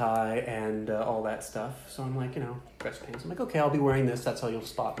got a tie and all that stuff. So I'm like, dress pants. I'm like, okay, I'll be wearing this. That's how you'll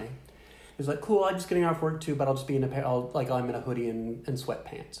spot me. He's like, cool, I'm just getting off work too, but I'll just be in I'm in a hoodie and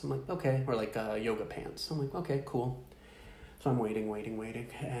sweatpants. I'm like, okay. Or like yoga pants. I'm like, okay, cool. So I'm waiting.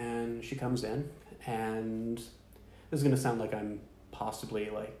 And she comes in. And this is going to sound like I'm possibly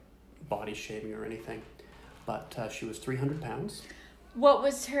like body shaming or anything. But she was 300 pounds. What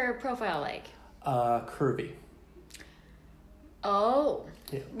was her profile like? Curvy. Oh.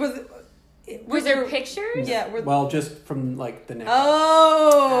 Yeah. Was there pictures? Yeah. Well, just from like the neck.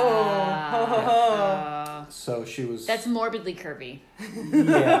 Oh. So she was. That's morbidly curvy.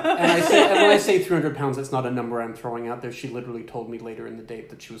 Yeah, and when I say 300 pounds, that's not a number I'm throwing out there. She literally told me later in the date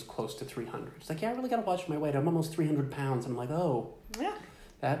that she was close to 300. She's like, yeah, I really got to watch my weight. I'm almost 300 pounds. I'm like, oh, Yeah.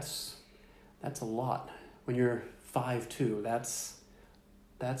 that's a lot. When you're 5'2", that's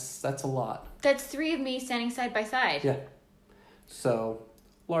a lot. That's 3 of me standing side by side. Yeah. So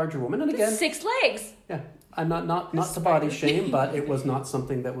larger woman, and again, 6 legs. yeah, I'm not to body shame, but it was not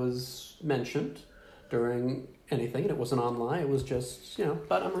something that was mentioned during anything, and it wasn't online. It was just,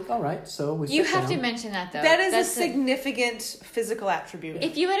 but I'm like, all right, so we You sit have down. to mention that, though. That is That's a significant physical attribute.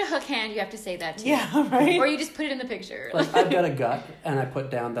 If you had a hook hand, you have to say that, too. Yeah, right? Or you just put it in the picture. Like, I've got a gut, and I put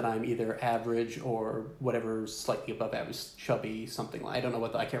down that I'm either average or whatever, slightly above average, chubby, something like. I don't know I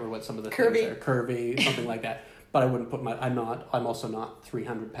can't remember what some of the Curvy. things are. Curvy, something like that. But I wouldn't put I'm also not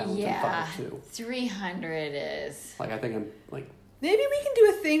 300 pounds Yeah, and 5'2". 300 is. Like, I think I'm like. Maybe we can do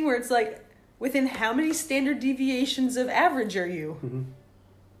a thing where it's like, within how many standard deviations of average are you?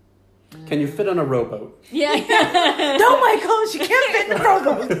 Mm-hmm. Can you fit on a rowboat? Yeah. No, Michael, she can't fit in the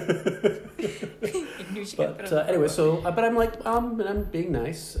rowboat. But anyway, but I'm like, I'm being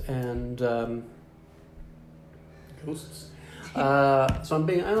nice and ghosts. So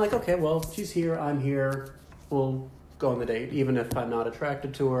I'm like, okay, well, she's here, I'm here. We'll go on the date, even if I'm not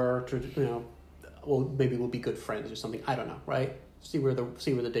attracted to her. Maybe we'll be good friends or something. I don't know, right? See where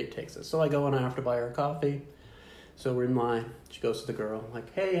the date takes us. So I go and I have to buy her a coffee. So we're in line. She goes to the girl,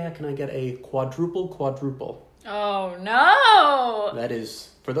 like, hey, can I get a quadruple? Oh, no. That is,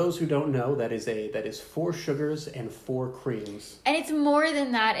 for those who don't know, that is 4 sugars and 4 creams. And it's more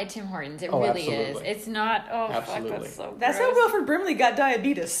than that at Tim Hortons. It really absolutely. is. It's not, Absolutely. fuck, that's so That's gross. how Wilford Brimley got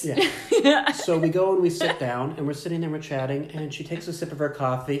diabetes. Yeah. So we go and we sit down and we're sitting there, we're chatting, and she takes a sip of her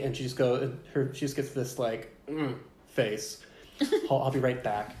coffee and she just gets this like face. I'll be right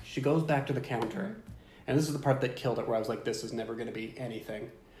back. She goes back to the counter, and this is the part that killed it, where I was like, this is never going to be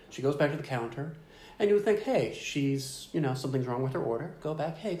anything. She goes back to the counter, and you would think, hey, she's something's wrong with her order. Go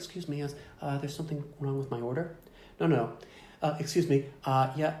back. Hey, excuse me, there's something wrong with my order. No. Excuse me.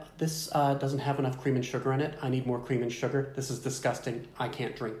 Yeah, this doesn't have enough cream and sugar in it. I need more cream and sugar. This is disgusting. I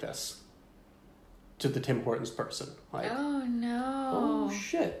can't drink this. To the Tim Hortons person. Like, Oh, no. oh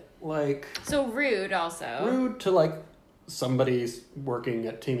shit. Like, So rude, also. rude to like somebody's working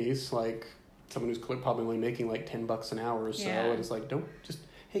at Timmy's, like someone who's probably only making like $10 an hour or so, Yeah. and it's like, don't just,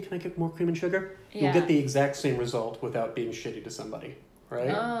 hey, can I get more cream and sugar? Yeah. You'll get the exact same result without being shitty to somebody, right?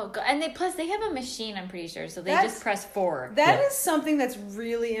 Oh, God. And they have a machine, I'm pretty sure, so they That's- just press 4. That Yeah. is something that's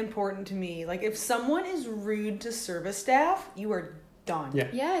really important to me. Like, if someone is rude to service staff, you are done. Yeah.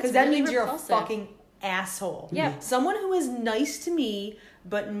 Yeah, it's Because that really means repulsive. you're a fucking asshole. Yeah. Someone who is nice to me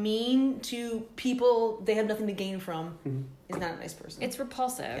but mean to people they have nothing to gain from is not a nice person. It's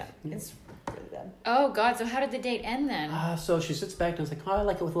repulsive. yeah, it's really bad. Oh, God. So how did the date end then? So she sits back and is like, oh, I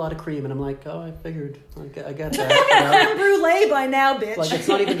like it with a lot of cream, and I'm like, oh, I figured, I got that. Creme brulee by now, bitch. Like, it's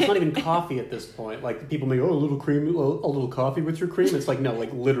not even coffee at this point. Like, people make, oh, a little cream, a little coffee with your cream. It's like, no,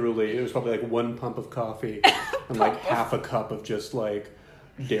 like literally, it was probably like 1 pump of coffee and like half a cup of just like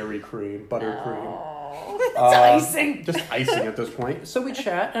dairy cream, buttercream. It's icing. Just icing at this point. So we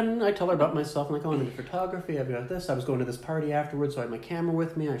chat, and I tell her about myself. I'm like, oh, I'm into photography. I've got this. I was going to this party afterwards, so I had my camera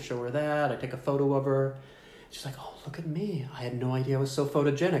with me. I show her that. I take a photo of her. She's like, oh, look at me. I had no idea I was so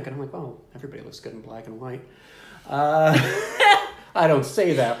photogenic. And I'm like, oh, everybody looks good in black and white. I don't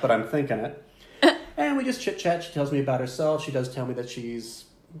say that, but I'm thinking it. And we just chit-chat. She tells me about herself. She does tell me that she's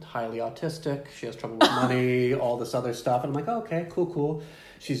highly autistic. She has trouble with money, all this other stuff. And I'm like, oh, okay, cool.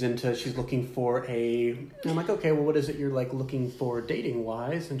 She's looking for and I'm like, okay, well, what is it you're like looking for dating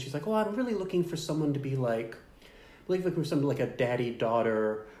wise? And she's like, well, I'm really looking for someone to be like, looking for something like a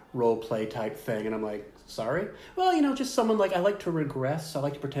daddy-daughter role play type thing. And I'm like, sorry? Well, just someone like, I like to regress. I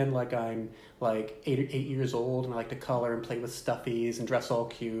like to pretend like I'm like 8 years old, and I like to color and play with stuffies and dress all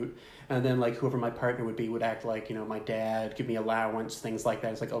cute. And then like whoever my partner would be would act like, my dad, give me allowance, things like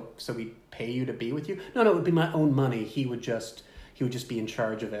that. It's like, oh, so we pay you to be with you? No, it would be my own money. He would just be in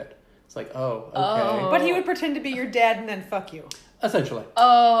charge of it. It's like, oh, okay. Oh. But he would pretend to be your dad and then fuck you. Essentially.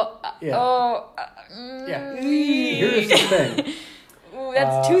 Yeah. Here's the thing. Ooh,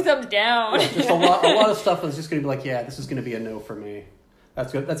 that's 2 thumbs down. Yeah, just a lot of stuff is just going to be like, yeah, this is going to be a no for me.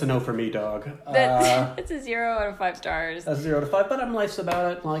 That's good. That's a no for me, dog. It's a 0 out of 5 stars. That's 0 to 5, but I'm nice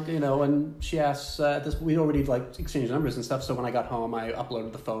about it. Like, and she asks, we'd already like exchanged numbers and stuff. So when I got home, I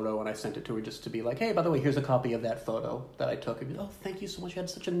uploaded the photo and I sent it to her just to be like, hey, by the way, here's a copy of that photo that I took. And, oh, thank you so much. You had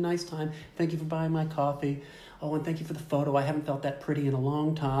such a nice time. Thank you for buying my coffee. Oh, and thank you for the photo. I haven't felt that pretty in a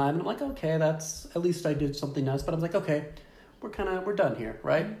long time. And I'm like, okay, at least I did something nice. But I was like, okay, we're done here,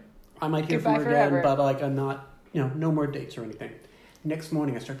 right? I might hear Goodbye from her forever. again, but like I'm not, no more dates or anything. Next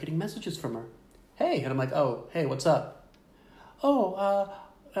morning, I start getting messages from her. Hey, and I'm like, oh, hey, what's up? Oh,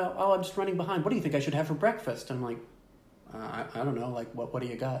 I'm just running behind. What do you think I should have for breakfast? And I'm like, I don't know. Like, what do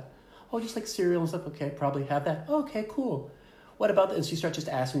you got? Oh, just like cereal and stuff. Okay, probably have that. Oh, okay, cool. What about this? And she starts just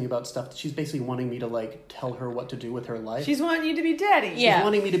asking me about stuff. She's basically wanting me to like tell her what to do with her life. She's wanting you to be daddy. Yeah. She's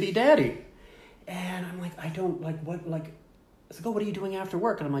wanting me to be daddy. And I'm like, I don't like what like. It's like, oh, what are you doing after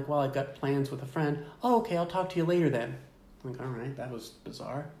work? And I'm like, well, I've got plans with a friend. Oh, okay, I'll talk to you later then. I'm like, all right, that was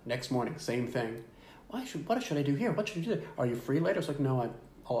bizarre. Next morning, same thing. What should I do here? What should I do? Are you free later? It's like, no,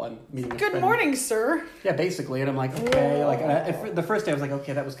 I'm meeting a friend. Good morning, sir. Yeah, basically. And I'm like, okay. Like, the first day I was like,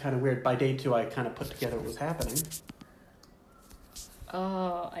 okay, that was kind of weird. By day 2, I kind of put together what was happening.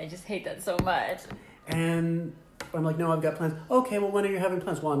 Oh, I just hate that so much. And I'm like, no, I've got plans. Okay, well, when are you having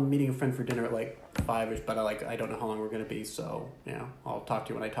plans? Well, I'm meeting a friend for dinner at like 5-ish, but I don't know how long we're going to be. So, I'll talk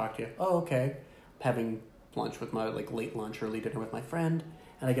to you when I talk to you. Oh, okay. Having lunch with my late lunch, early dinner with my friend,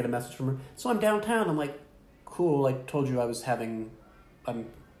 and I get a message from her. So I'm downtown. I'm like, cool. I told you I'm having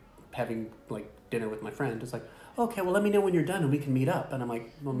like dinner with my friend. It's like, okay, well, let me know when you're done and we can meet up. And I'm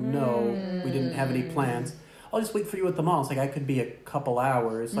like, well, no, we didn't have any plans. I'll just wait for you at the mall. It's like I could be a couple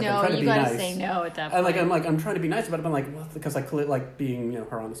hours. Like, no, I'm trying to you be gotta nice. say no at that point. I'm trying to be nice about it. But I'm like, well, because I clearly like being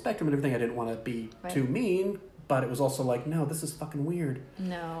her on the spectrum and everything. I didn't want to be too mean, but it was also like, no, this is fucking weird.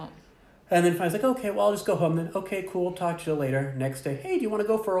 No. And then I was like, okay, well, I'll just go home then. Okay, cool. Talk to you later. Next day, hey, do you want to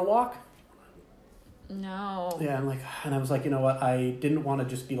go for a walk? No. Yeah, and I was like, you know what? I didn't want to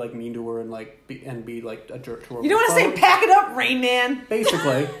just be like mean to her and be like a jerk to her. You don't want to say pack it up, Rain Man.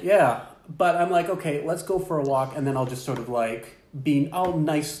 Basically, yeah. But I'm like, okay, let's go for a walk, and then I'll just sort of like I'll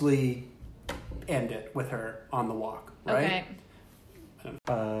nicely end it with her on the walk, right?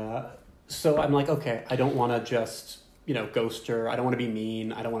 Okay. So I'm like, okay, I don't want to just ghost her. I don't want to be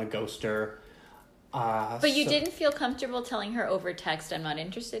mean. I don't want to ghost her. But you didn't feel comfortable telling her over text, I'm not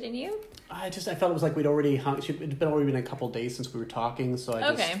interested in you? I felt it was like we'd already hung. It'd already been a couple days since we were talking, so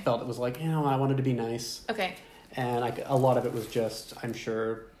I just felt it was like, I wanted to be nice. Okay. And a lot of it was just, I'm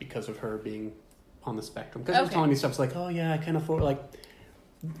sure, because of her being on the spectrum. Because she was telling me stuff like, oh yeah, I can't afford, like,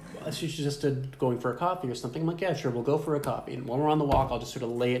 she suggested going for a coffee or something. I'm like, yeah, sure, we'll go for a coffee. And while we're on the walk, I'll just sort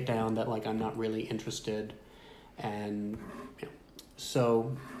of lay it down that, like, I'm not really interested. And,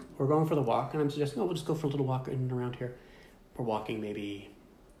 so we're going for the walk, and I'm suggesting, we'll just go for a little walk in and around here. We're walking maybe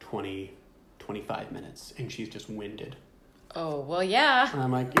 20, 25 minutes, and she's just winded. Oh, well, yeah. And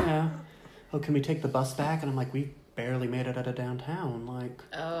I'm like, yeah. Oh, can we take the bus back? And I'm like, we barely made it out of downtown. Like,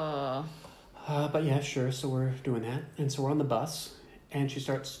 oh. But yeah, sure. So we're doing that. And so we're on the bus, and she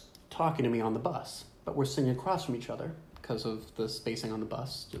starts talking to me on the bus. But we're sitting across from each other because of the spacing on the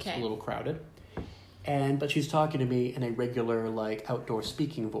bus. It's a little crowded. But she's talking to me in a regular, like, outdoor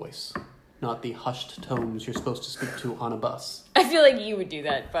speaking voice. Not the hushed tones you're supposed to speak to on a bus. I feel like you would do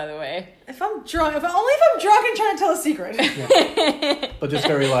that, by the way. If I'm drunk and trying to tell a secret. Yeah. But just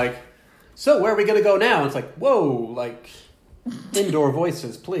very like, so where are we going to go now? It's like, whoa, like, indoor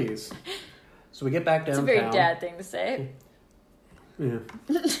voices, please. So we get back downtown. It's a very dad thing to say. Yeah.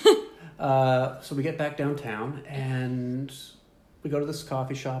 So we get back downtown, and we go to this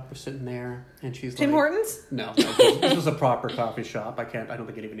coffee shop. We're sitting there, and she's Tim Hortons? No, this was a proper coffee shop. I don't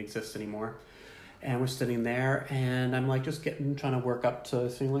think it even exists anymore. And we're sitting there, and I'm like just trying to work up to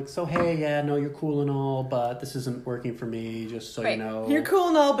saying like, so hey, yeah, no, you're cool and all, but this isn't working for me, just so you know. You're cool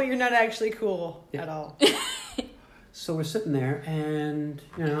and all, but you're not actually cool at all. So we're sitting there, and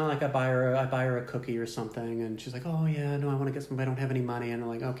like I buy her a cookie or something, and she's like, "Oh yeah, no, I want to get some, but I don't have any money." And I'm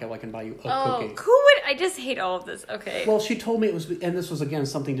like, "Okay, well I can buy you a cookie." Who would? I just hate all of this. Okay. Well, she told me it was, and this was again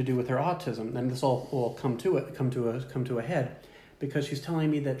something to do with her autism, and this all will come to a head, because she's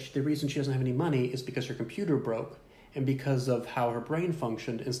telling me that the reason she doesn't have any money is because her computer broke, and because of how her brain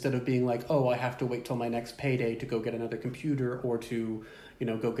functioned. Instead of being like, "Oh, I have to wait till my next payday to go get another computer or to,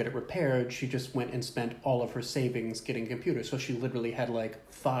 go get it repaired," she just went and spent all of her savings getting a computer. So she literally had like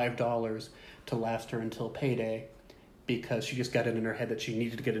 $5 to last her until payday, because she just got it in her head that she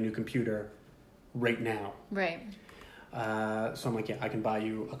needed to get a new computer right now. Right. So I'm like, "Yeah, I can buy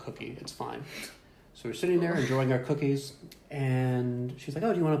you a cookie. It's fine." So we're sitting there enjoying our cookies, and she's like,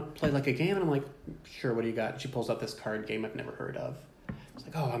 "Oh, do you want to play like a game?" And I'm like, "Sure, what do you got?" And she pulls out this card game I've never heard of. It's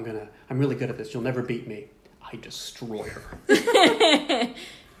like, "Oh, I'm really good at this. You'll never beat me." I destroy her.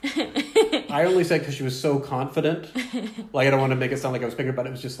 I only said because she was so confident. Like, I don't want to make it sound like I was bigger, but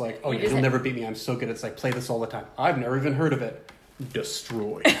it was just like, "Oh, yeah, you'll never beat me. I'm so good at this. I play this all the time. I've never even heard of it."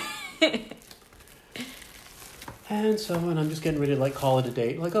 Destroy. And I'm just getting ready to like call it a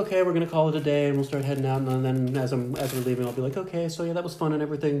day. Like, okay, we're gonna call it a day, and we'll start heading out. And then as we're leaving, I'll be like, "Okay, so yeah, that was fun and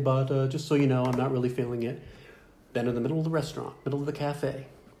everything, but just so you know, I'm not really feeling it." Then in the middle of the restaurant, middle of the cafe,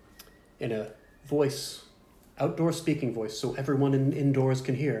 in a voice, outdoor speaking voice, so everyone indoors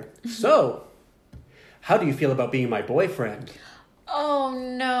can hear. "So, how do you feel about being my boyfriend?" Oh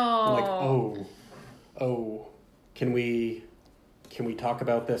no. I'm like, oh, can we talk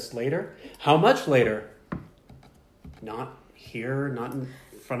about this later? How much later? Not here, not in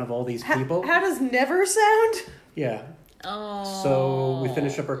front of all these people. How does never sound? Yeah. Oh. So we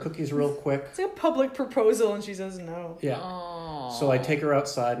finish up our cookies real quick. It's like a public proposal, and she says no. Yeah. Oh. So I take her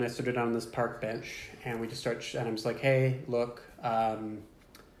outside, and I sit her down on this park bench, and we just start. And I'm just like, "Hey, look, I'm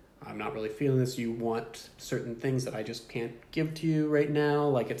not really feeling this. You want certain things that I just can't give to you right now.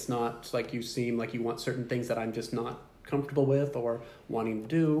 Like, it's not like you seem like you want certain things that I'm just not comfortable with or wanting to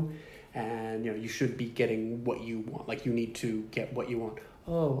do. And, you should be getting what you want. Like, you need to get what you want."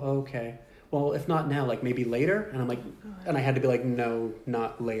 "Oh, okay. Well, if not now, like maybe later." And I'm like, and I had to be like, "No,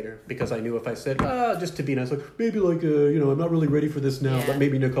 not later." Because I knew if I said, just to be nice, like, maybe like, I'm not really ready for this now, but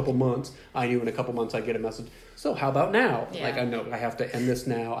maybe in a couple months. I knew in a couple months I'd get a message. "So how about now?" Yeah. Like, I know I have to end this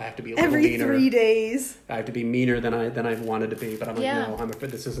now. I have to be a little Every meaner. 3 days. I have to be meaner than I wanted to be. But I'm like, Yeah. no, I'm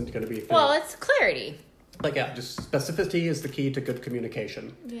afraid this isn't going to be a thing. Well, it's clarity. Like, yeah, just specificity is the key to good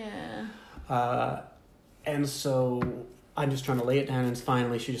communication. Yeah. And so I'm just trying to lay it down, and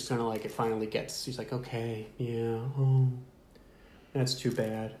finally she just kind of like, it finally gets, she's like, "Okay, yeah, that's too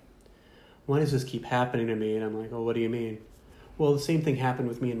bad. Why does this keep happening to me?" And I'm like, "Oh, what do you mean?" "Well, the same thing happened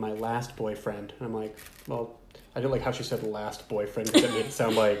with me and my last boyfriend." And I'm like, well, I didn't like how she said last boyfriend, because it made it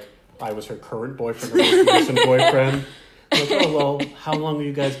sound like I was her current boyfriend or most recent boyfriend. I'm like, "Oh, well, how long were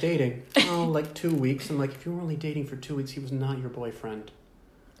you guys dating?" "Oh, like 2 weeks." I'm like, "If you were only dating for 2 weeks, he was not your boyfriend.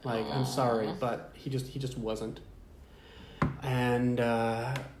 Like, I'm sorry, but he just wasn't." And,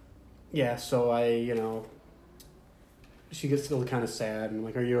 so I, she gets still kind of sad, and I'm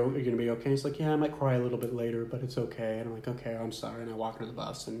like, are you going to be okay?" And she's like, "Yeah, I might cry a little bit later, but it's okay." And I'm like, "Okay, I'm sorry." And I walk her to the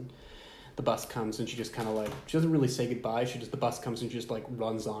bus, and the bus comes, and she just kind of like, she doesn't really say goodbye. The bus comes, and she just like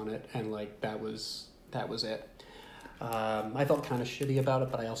runs on it. And like, that was it. I felt kind of shitty about it,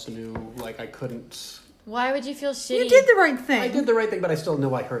 but I also knew like I couldn't. Why would you feel shitty? You did the right thing. I did the right thing, but I still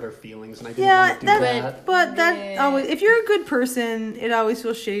know I hurt her feelings, and I didn't want to do that. But that always, if you're a good person, it always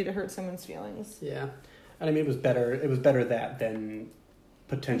feels shitty to hurt someone's feelings. Yeah, and I mean, it was better that than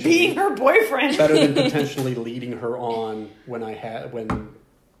potentially Being her boyfriend. better than potentially leading her on when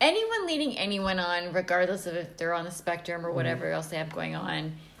Anyone leading anyone on, regardless of if they're on the spectrum or whatever else they have going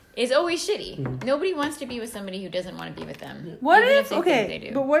on, is always shitty. Mm-hmm. Nobody wants to be with somebody who doesn't want to be with them. What even if they think they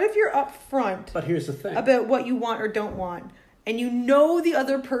do. but what if you're upfront But here's the thing. about what you want or don't want, and you know the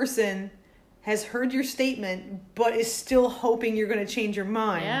other person has heard your statement, but is still hoping you're going to change your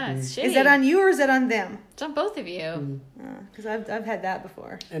mind? Yeah, it's shitty. Is that on you or is that on them? It's on both of you. Because I've had that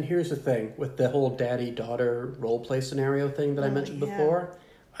before. And here's the thing with the whole daddy-daughter role play scenario thing that I mentioned before.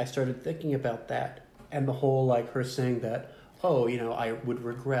 I started thinking about that, and the whole like her saying that, "Oh, I would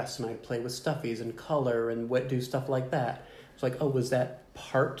regress and I'd play with stuffies and color and do stuff like that." It's like, oh, was that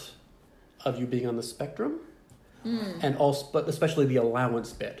part of you being on the spectrum? And also, but especially the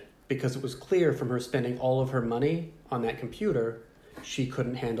allowance bit, because it was clear from her spending all of her money on that computer, she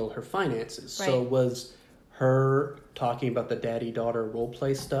couldn't handle her finances. Right. So was her talking about the daddy-daughter role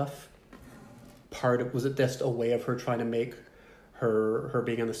play stuff was it just a way of her trying to make her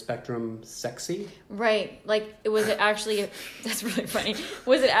being on the spectrum sexy. Right. Like, was it actually, that's really funny.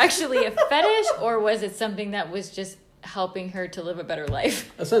 Was it actually a fetish, or was it something that was just helping her to live a better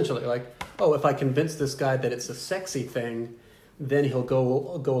life? Essentially, like, oh, if I convince this guy that it's a sexy thing, then he'll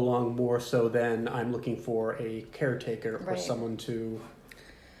go along more so than I'm looking for a caretaker or Right. someone to...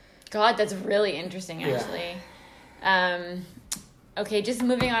 God, that's really interesting, actually. Yeah. Okay, just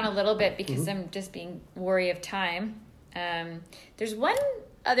moving on a little bit because I'm just being wary of time. There's one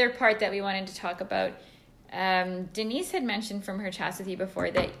other part that we wanted to talk about. Denise had mentioned from her chats with you before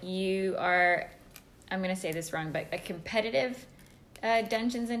that you are, I'm going to say this wrong, but a competitive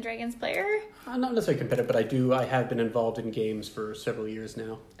Dungeons and Dragons player? Not necessarily competitive, but I have been involved in games for several years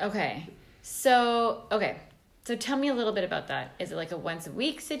now. Okay. So tell me a little bit about that. Is it like a once a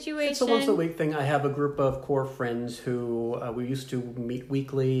week situation? It's a once a week thing. I have a group of core friends who we used to meet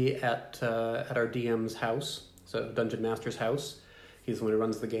weekly at our DM's house, so Dungeon Master's house. He's the one who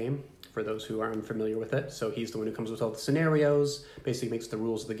runs the game, for those who aren't familiar with it. So he's the one who comes with all the scenarios, basically makes the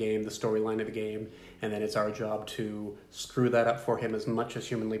rules of the game, the storyline of the game, and then it's our job to screw that up for him as much as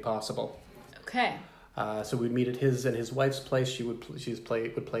humanly possible. Okay. So we'd meet at his and his wife's place. She would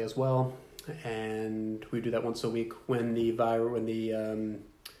play as well, and we do that once a week. When are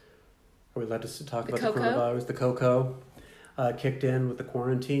we allowed to talk about the coronavirus? The Coco kicked in with the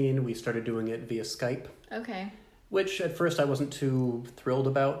quarantine. We started doing it via Skype. Okay. Which at first I wasn't too thrilled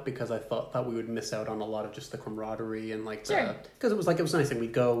about because I thought we would miss out on a lot of just the camaraderie and like Sure. Because it was nice, and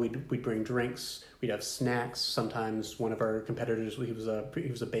we'd bring drinks, we'd have snacks. Sometimes one of our competitors, he was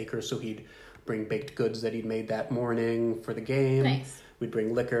a baker, so he'd bring baked goods that he'd made that morning for the game. Nice. We'd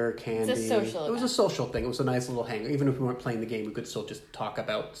bring liquor, candy. It's a social It was a social thing. It was a nice little hang. Even if we weren't playing the game, we could still just talk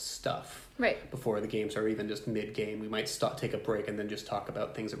about stuff. Right. Before the games, or even just mid-game, we might take a break and then just talk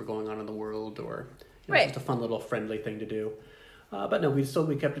about things that were going on in the world, or Right. just a fun little friendly thing to do. But no, we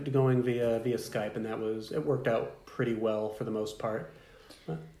kept it going via Skype, and it worked out pretty well for the most part.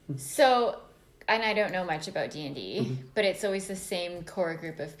 So, and I don't know much about D&D, but it's always the same core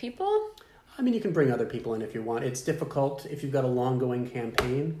group of people. I mean, you can bring other people in if you want. It's difficult if you've got a long-going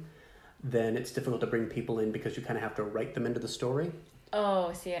campaign. Then it's difficult to bring people in because you kind of have to write them into the story.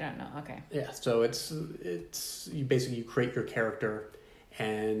 Oh, see, I don't know. Okay. Yeah, so it's you basically create your character,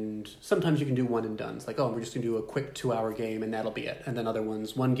 and sometimes you can do one and done. It's like, oh, we're just gonna do a quick 2-hour game and that'll be it. And then other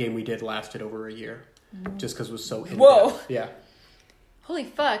ones, one game we did lasted over a year, just because it was so in-depth. Whoa. Yeah. Holy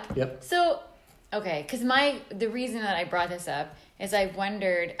fuck. Yep. So, okay, because the reason that I brought this up is I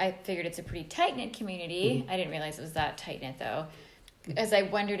figured it's a pretty tight-knit community. I didn't realize it was that tight-knit, though. As I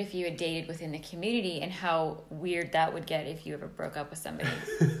wondered if you had dated within the community and how weird that would get if you ever broke up with somebody.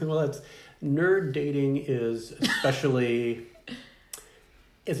 Well, nerd dating is especially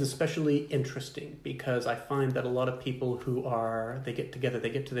interesting because I find that a lot of people they get together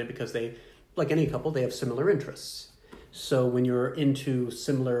because they, like any couple, they have similar interests. So when you're into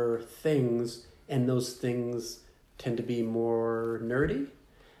similar things and those things tend to be more nerdy,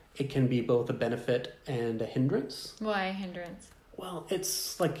 it can be both a benefit and a hindrance. Why hindrance? Well,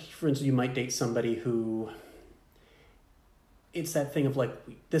 it's like, for instance, you might date somebody who, it's that thing of like,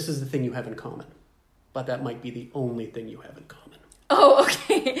 this is the thing you have in common, but that might be the only thing you have in common. Oh,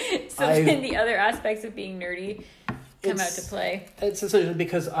 okay. So then the other aspects of being nerdy come out to play. It's essentially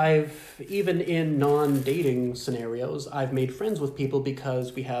because even in non-dating scenarios, I've made friends with people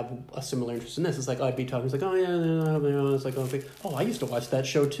because we have a similar interest in this. It's like, I'd be talking, it's like, oh yeah, it's like, oh, I used to watch that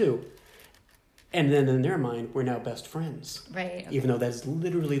show too. And then in their mind, we're now best friends. Right. Okay. Even though that's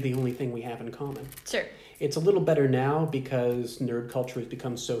literally the only thing we have in common. Sure. It's a little better now because nerd culture has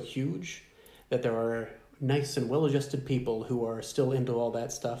become so huge that there are nice and well-adjusted people who are still into all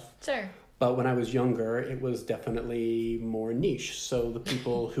that stuff. Sure. But when I was younger, it was definitely more niche. So the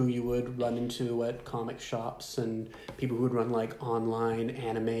people who you would run into at comic shops and people who would run like online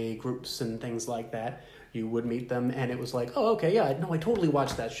anime groups and things like that, you would meet them and it was like, oh, okay, yeah, no, I totally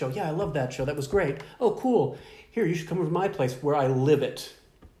watched that show. Yeah, I love that show. That was great. Oh, cool. Here, you should come over to my place where I live it.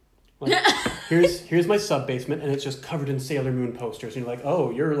 Like, here's my sub-basement and it's just covered in Sailor Moon posters. And you're like,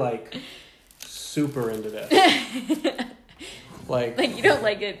 oh, you're like super into this. like you don't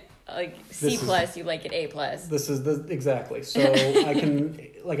like it like C+, you like it A+. This is exactly. So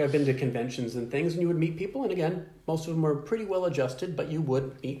I've been to conventions and things and you would meet people and again, most of them are pretty well adjusted, but you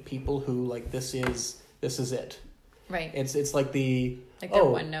would meet people who like, this is it. Right. It's like that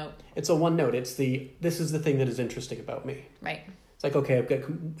one note. It's a one note. This is the thing that is interesting about me. Right. It's like, okay,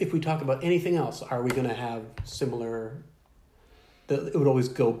 if we talk about anything else, are we going to have similar, it would always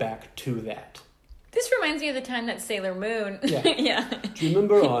go back to that. This reminds me of the time that Sailor Moon. Yeah. Yeah. Do you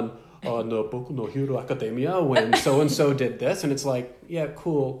remember on no Boku no Hero Academia when so-and-so did this. And it's like, yeah,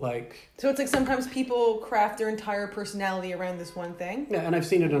 cool. Like, So it's like sometimes people craft their entire personality around this one thing. yeah, and I've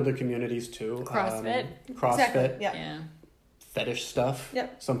seen it in other communities too. CrossFit. CrossFit. Exactly. Yeah. Yeah. Fetish stuff.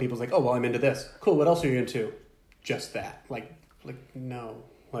 Yep. Some people's like, oh, well, I'm into this. Cool. What else are you into? Just that. Like no.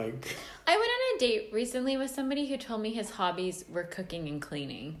 Like, I went on a date recently with somebody who told me his hobbies were cooking and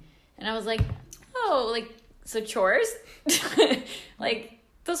cleaning. And I was like, oh, like, so chores? Like,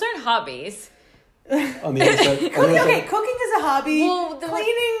 those aren't hobbies. on the other side. Okay, cooking is a hobby. Well,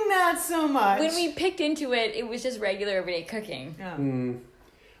 Cleaning, not so much. When we picked into it, it was just regular everyday cooking. Yeah.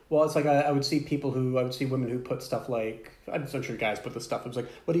 Well, it's like I would see women who put stuff like, I'm not sure guys put the stuff. I was like,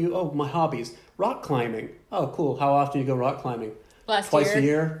 what do you, oh, my hobbies. Rock climbing. Oh, cool. How often do you go rock climbing? Twice a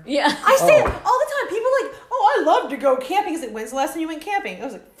year? Yeah. I say it all the time. People are like, oh, I love to go camping. It's like, when's the last time you went camping? It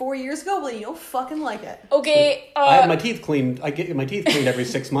was like 4 years ago. Well, you don't fucking like it. Okay. I have my teeth cleaned. I get my teeth cleaned every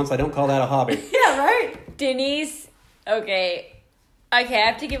 6 months. I don't call that a hobby. Yeah, right? Denise. Okay, I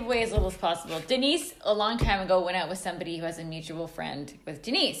have to give away as little as possible. Denise, a long time ago, went out with somebody who has a mutual friend with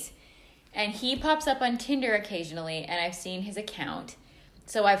Denise. And he pops up on Tinder occasionally, and I've seen his account.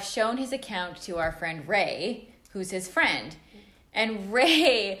 So I've shown his account to our friend Ray, who's his friend. And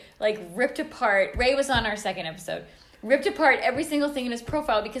Ray, ripped apart. Ray was on our second episode. Ripped apart every single thing in his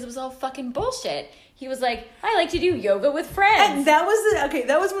profile because it was all fucking bullshit. He was like, I like to do yoga with friends. And that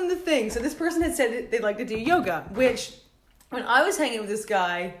was one of the things. So this person had said they'd like to do yoga, which when I was hanging with this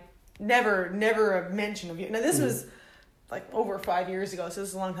guy, never a mention of yoga. Now this was like over 5 years ago, so this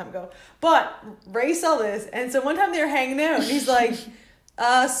is a long time ago. But Ray saw this, and so one time they were hanging out, and he's like,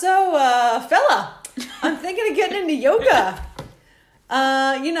 fella, I'm thinking of getting into yoga.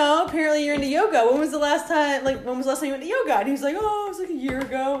 Apparently you're into yoga. When was the last time you went to yoga? And he was like, oh, it was like a year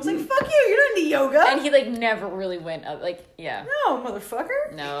ago. I was like, fuck you, you're not into yoga. And he never really went up. Yeah. No,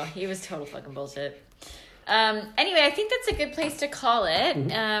 motherfucker. No, he was total fucking bullshit. Anyway, I think that's a good place to call it.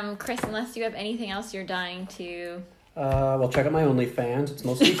 Mm-hmm. Chris, unless you have anything else you're dying to... Well, check out my OnlyFans. It's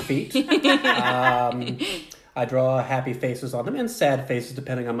mostly feet. I draw happy faces on them and sad faces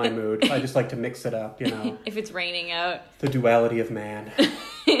depending on my mood. I just like to mix it up, If it's raining out. The duality of man.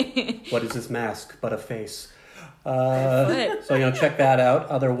 What is this mask but a face? So, check that out.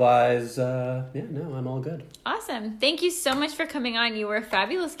 Otherwise, I'm all good. Awesome. Thank you so much for coming on. You were a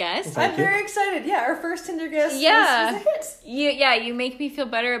fabulous guest. I'm very excited. Yeah, our first Tinder guest was a hit. You make me feel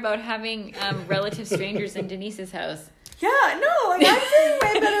better about having relative strangers in Denise's house. Yeah, no, I'm feeling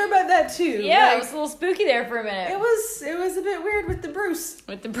way better about that too. Yeah, it was a little spooky there for a minute. It was a bit weird with the Bruce.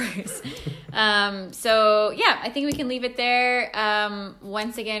 I think we can leave it there.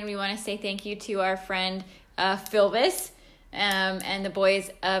 Once again, we want to say thank you to our friend Philvis and the boys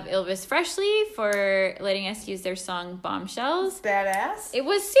of Ilvis Freshly for letting us use their song Bombshells. Badass. It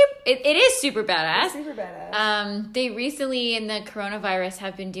was it is super badass. It's super badass. They recently in the coronavirus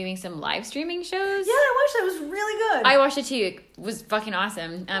have been doing some live streaming shows. Yeah, I watched that. It was really good. I watched it too. It was fucking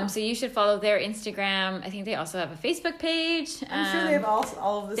awesome. So you should follow their Instagram. I think they also have a Facebook page. I'm sure they have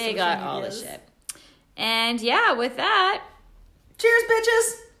all of the They got all the shit. And yeah, with that, cheers,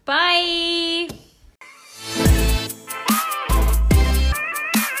 bitches. bye.